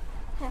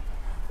 হ্যাঁ,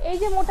 এই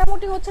যে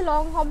মোটামুটি হচ্ছে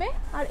লং হবে,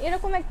 আর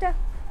এরকম একটা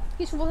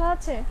কিছু বোঝা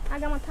যাচ্ছে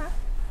আগা মাথা,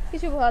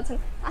 কিছু বোঝা যাচ্ছে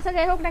না। আচ্ছা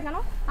যাই হোক না কেন,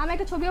 আমি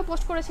একটা ছবিও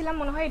পোস্ট করেছিলাম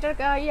মনে হয়, এটার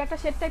এই একটা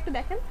শেডটা একটু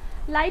দেখেন,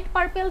 লাইট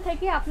পার্পেল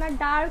থেকে আপনার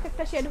ডার্ক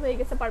একটা শেড হয়ে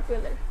গেছে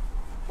পার্পেলের।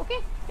 ওকে,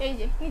 এই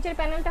যে নিচের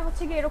প্যানেলটা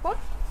হচ্ছে কি এরকম,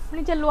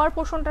 নিচের লোয়ার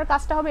পোর্শনটার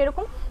কাজটা হবে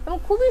এরকম, এবং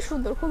খুবই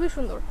সুন্দর, খুবই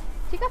সুন্দর।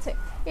 ঠিক আছে,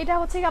 এটা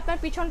হচ্ছে কি আপনার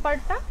পিছন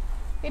পার্টটা,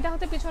 এটা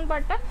হচ্ছে পিছন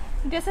পার্টটা।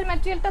 ড্রেসের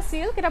ম্যাটেরিয়ালটা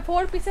সিল্ক, এটা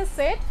 4 পিসের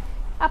সেট,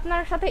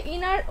 আপনার সাথে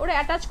ইনার ওরা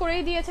অ্যাটাচ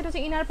করেই দিয়েছে, এটা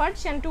হচ্ছে ইনার পার্ট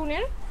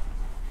শ্যান্টুনের।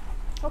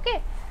 ওকে,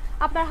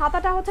 আপনার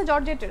হাতাটা হচ্ছে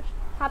জর্জেটের,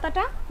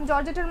 হাতাটা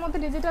জর্জেটের মধ্যে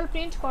ডিজিটাল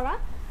প্রিন্ট করা,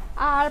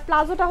 আর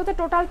প্লাজোটা হচ্ছে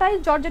টোটালটাই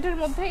জর্জেটের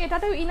মধ্যে,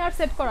 এটাতেও ইনার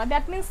সেট করা।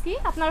 দ্যাট মিনস কি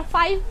আপনার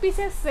 5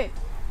 পিসের সেট,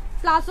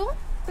 প্লাজো,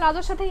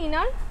 প্লাজোর সাথে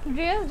ইনার,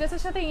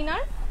 ড্রেসের সাথে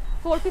ইনার,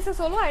 4 পিসেস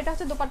হলো। আর এটা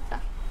হচ্ছে দোপাট্টা,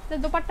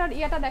 দোপাট্টার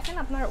ইয়াটা দেখেন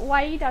আপনার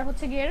হোয়াইট আর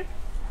হচ্ছে গিয়ে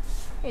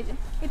এই যে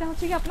এটা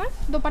হচ্ছে কি আপনার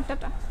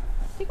দোপাট্টাটা।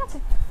 ঠিক আছে,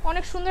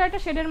 অনেক সুন্দর একটা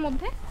শেডের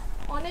মধ্যে,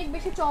 অনেক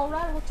বেশি চওড়া,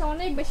 আর হচ্ছে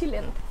অনেক বেশি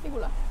লেন্থ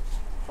এগুলো।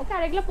 ওকে,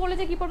 আর এগুলো পরলে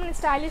যে কী পরিমাণ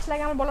স্টাইলিশ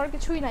লাগে আমার বলার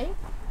কিছুই নাই,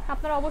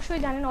 আপনারা অবশ্যই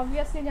জানেন,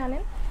 অবভিয়াসলি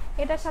জানেন।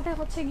 এটার সাথে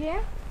হচ্ছে গিয়ে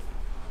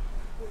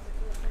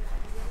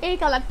এই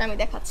কালারটা আমি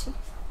দেখাচ্ছি।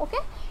 ওকে,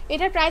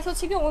 এটার প্রাইস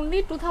হচ্ছে কি অনলি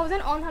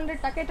 2100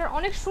 টাকা। এটার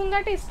অনেক সুন্দর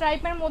একটা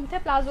স্ট্রাইপের মধ্যে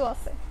প্লাজো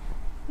আছে,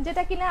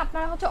 যেটা কিনা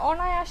আপনারা হচ্ছে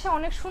অনায়াসে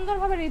অনেক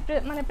সুন্দরভাবে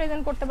মানে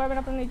প্রেজেন্ট করতে পারবেন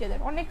আপনার নিজেদের,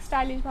 অনেক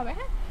স্টাইলিশভাবে।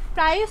 হ্যাঁ,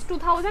 প্রাইস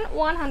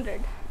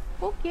 2100।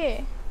 ওকে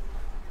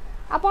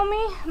আপু, আমি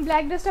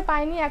ব্ল্যাক ড্রেসটা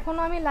পাইনি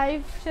এখনও, আমি লাইভ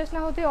শেষ না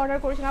হতেই অর্ডার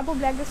করেছিলাম। আপু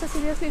ব্ল্যাক ড্রেসটা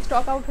সিরিয়াসলি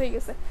স্টক আউট হয়ে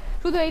গেছে,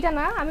 শুধু এইটা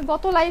না, আমি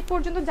গত লাইভ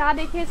পর্যন্ত যা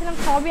দেখিয়েছিলাম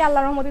সবই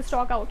আল্লাহর রহমতে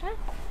স্টক আউট। হ্যাঁ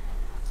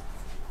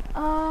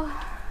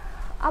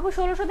আপু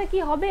 1600তে কি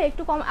হবে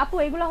একটু কম? আপু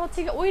এগুলো হচ্ছে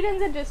ওই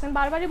রেঞ্জের ড্রেস, আমি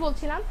বারবারই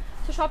বলছিলাম,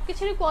 তো সব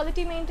কিছুরই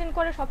কোয়ালিটি মেনটেন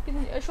করে সব কিছু।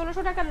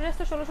 1600 টাকার ড্রেস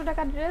তো 1600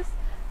 টাকার ড্রেস,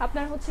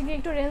 আপনার হচ্ছে গিয়ে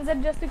একটু রেঞ্জের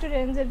ড্রেস তো একটু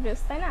রেঞ্জের ড্রেস,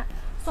 তাই না?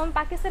 সো আমি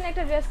পাকিস্তানের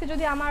একটা ড্রেসকে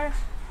যদি আমার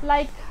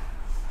লাইক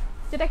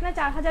যেটা কিনা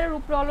 4000-এর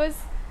উপরে অলওয়েজ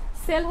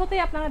সেল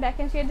হতেই আপনারা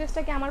দেখেন, সেই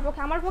ড্রেসটাকে আমার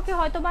পক্ষে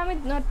হয়তো বা আমি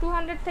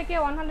 200 থেকে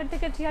 100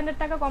 থেকে 300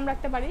 টাকা কম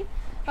রাখতে পারি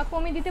বা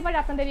কমিয়ে দিতে পারি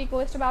আপনাদের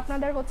রিকোয়েস্ট বা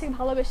আপনাদের হচ্ছে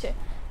ভালোবেসে,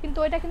 কিন্তু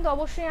ওইটা কিন্তু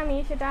অবশ্যই আমি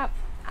সেটা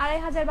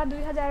 2500 বা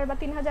 2000 বা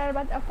 3000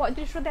 বা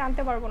 3500-তে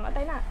আনতে পারবো না,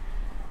 তাই না?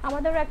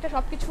 আমাদেরও একটা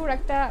সব কিছুর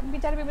একটা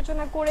বিচার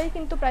বিবেচনা করেই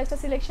কিন্তু প্রাইসটা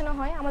সিলেকশনও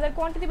হয়। আমাদের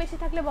কোয়ান্টিটি বেশি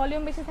থাকলে,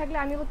 ভলিউম বেশি থাকলে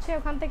আমি হচ্ছে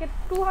ওখান থেকে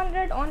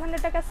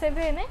 200-100 টাকা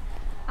সেভে এনে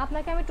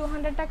আপনাকে আমি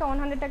 200 টাকা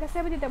 100 টাকা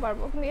সেভে দিতে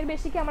পারবো, কিন্তু এর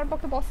বেশি কি আমার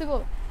পক্ষে পসিবল?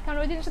 কারণ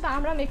ওই জিনিসটা তো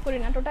আমরা মেক করি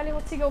না, টোটালি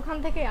হচ্ছে কি ওখান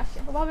থেকেই আসে,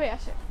 ওভাবে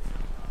আসে।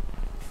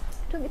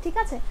 ঠিক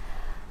আছে,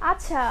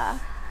 আচ্ছা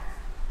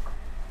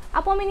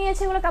আপু আমি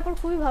নিয়েছি এগুলো কাপড়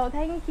খুবই ভালো,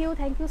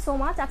 থ্যাংক ইউ সো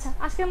মাচ। আচ্ছা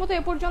আজকের মতো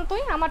এ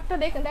পর্যন্তই, আমারটা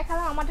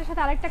দেখালাম, আমারটার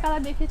সাথে আরেকটা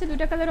কালার দেখিয়েছি,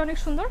 দুইটা কালার অনেক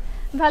সুন্দর।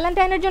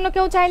 ভ্যালেন্টাইনের জন্য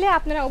কেউ চাইলে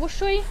আপনারা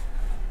অবশ্যই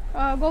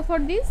গো ফর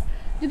দিস,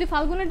 যদি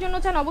ফাল্গুনের জন্য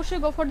চান অবশ্যই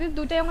গো ফর দিস।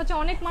 দুইটাই হচ্ছে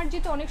অনেক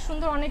মার্জিত, অনেক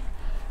সুন্দর, অনেক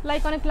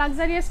লাইক অনেক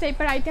লাক্সারিয়াস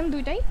টাইপের আইটেম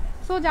দুইটাই।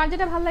 সো যার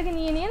যেটা ভালো লাগে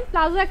নিয়ে নিন।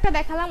 প্লাজো একটা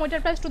দেখালাম,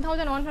 ওইটার প্রাইস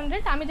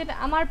 2100। আমি যেটা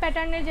আমার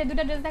প্যাটার্নের যে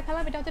দুটো ড্রেস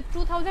দেখালাম এটা হচ্ছে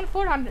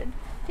 2400।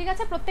 ঠিক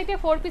আছে, প্রত্যেকটা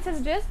 4 পিসেস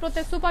ড্রেস,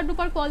 প্রত্যেক সুপার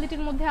ডুপার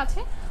কোয়ালিটির মধ্যে আছে,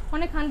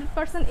 অনেক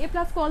 100% A+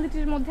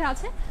 কোয়ালিটির মধ্যে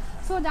আছে।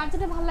 সো যার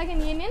যেটা ভালো লাগে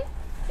নিয়ে নিন।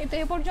 এটা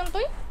এ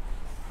পর্যন্তই।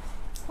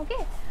 ওকে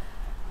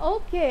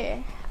ওকে,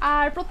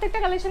 আর প্রত্যেকটা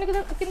কালেকশনে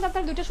কিন্তু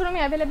আপনার দুটো শোরুমে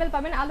অ্যাভেলেবেল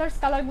পাবেন আদার্স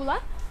কালারগুলা।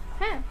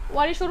 হ্যাঁ,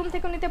 ওয়ারি শোরুম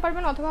থেকেও নিতে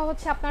পারবেন, অথবা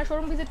হচ্ছে আপনার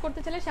শোরুম ভিজিট করতে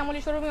চাইলে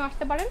শ্যামলী শোরুমেও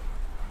আসতে পারেন।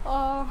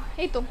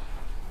 এই তো,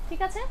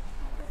 ঠিক আছে।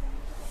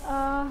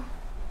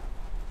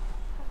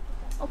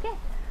 ওকে,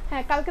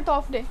 হ্যাঁ কালকে তো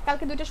অফ ডে,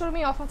 কালকে দুটো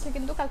শোরুমেই অফ আছে,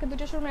 কিন্তু কালকে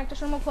দুটো শোরুমে একটা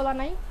শোরুমও খোলা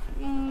নাই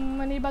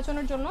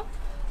নির্বাচনের জন্য।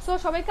 সো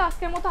সবাইকে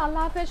আজকের মতো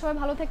আল্লাহ হাফেজ, সবাই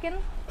ভালো থাকেন।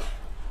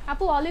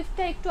 আপু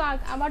অলিভটা একটু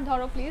আবার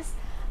ধরো প্লিজ,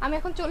 আমি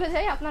এখন চলে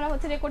যাই। আপনারা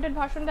হচ্ছে রেকর্ডেড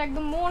ভার্সনটা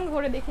একদম মন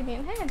ভরে দেখে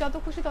নিন। হ্যাঁ, যত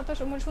খুশি তত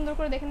সুন্দর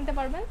করে দেখে নিতে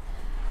পারবেন।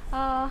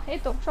 এই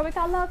তো, সবাইকে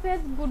আল্লাহ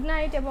হাফেজ, গুড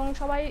নাইট। এবং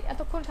সবাই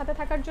এতক্ষণ সাথে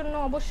থাকার জন্য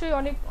অবশ্যই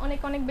অনেক অনেক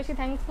অনেক বেশি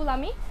থ্যাঙ্কফুল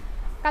আমি।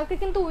 কালকে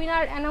কিন্তু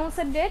উইনার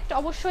অ্যানাউন্সের ডেট,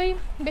 অবশ্যই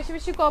বেশি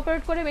বেশি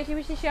কোঅপারেট করে, বেশি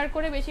বেশি শেয়ার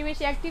করে, বেশি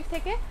বেশি অ্যাক্টিভ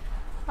থেকে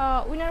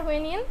উইনার হয়ে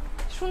নিন।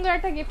 সুন্দর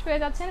একটা গিফট পেয়ে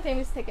যাচ্ছেন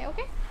ফেমিস থেকে।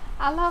 ওকে,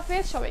 আল্লাহ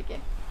হাফেজ সবাইকে।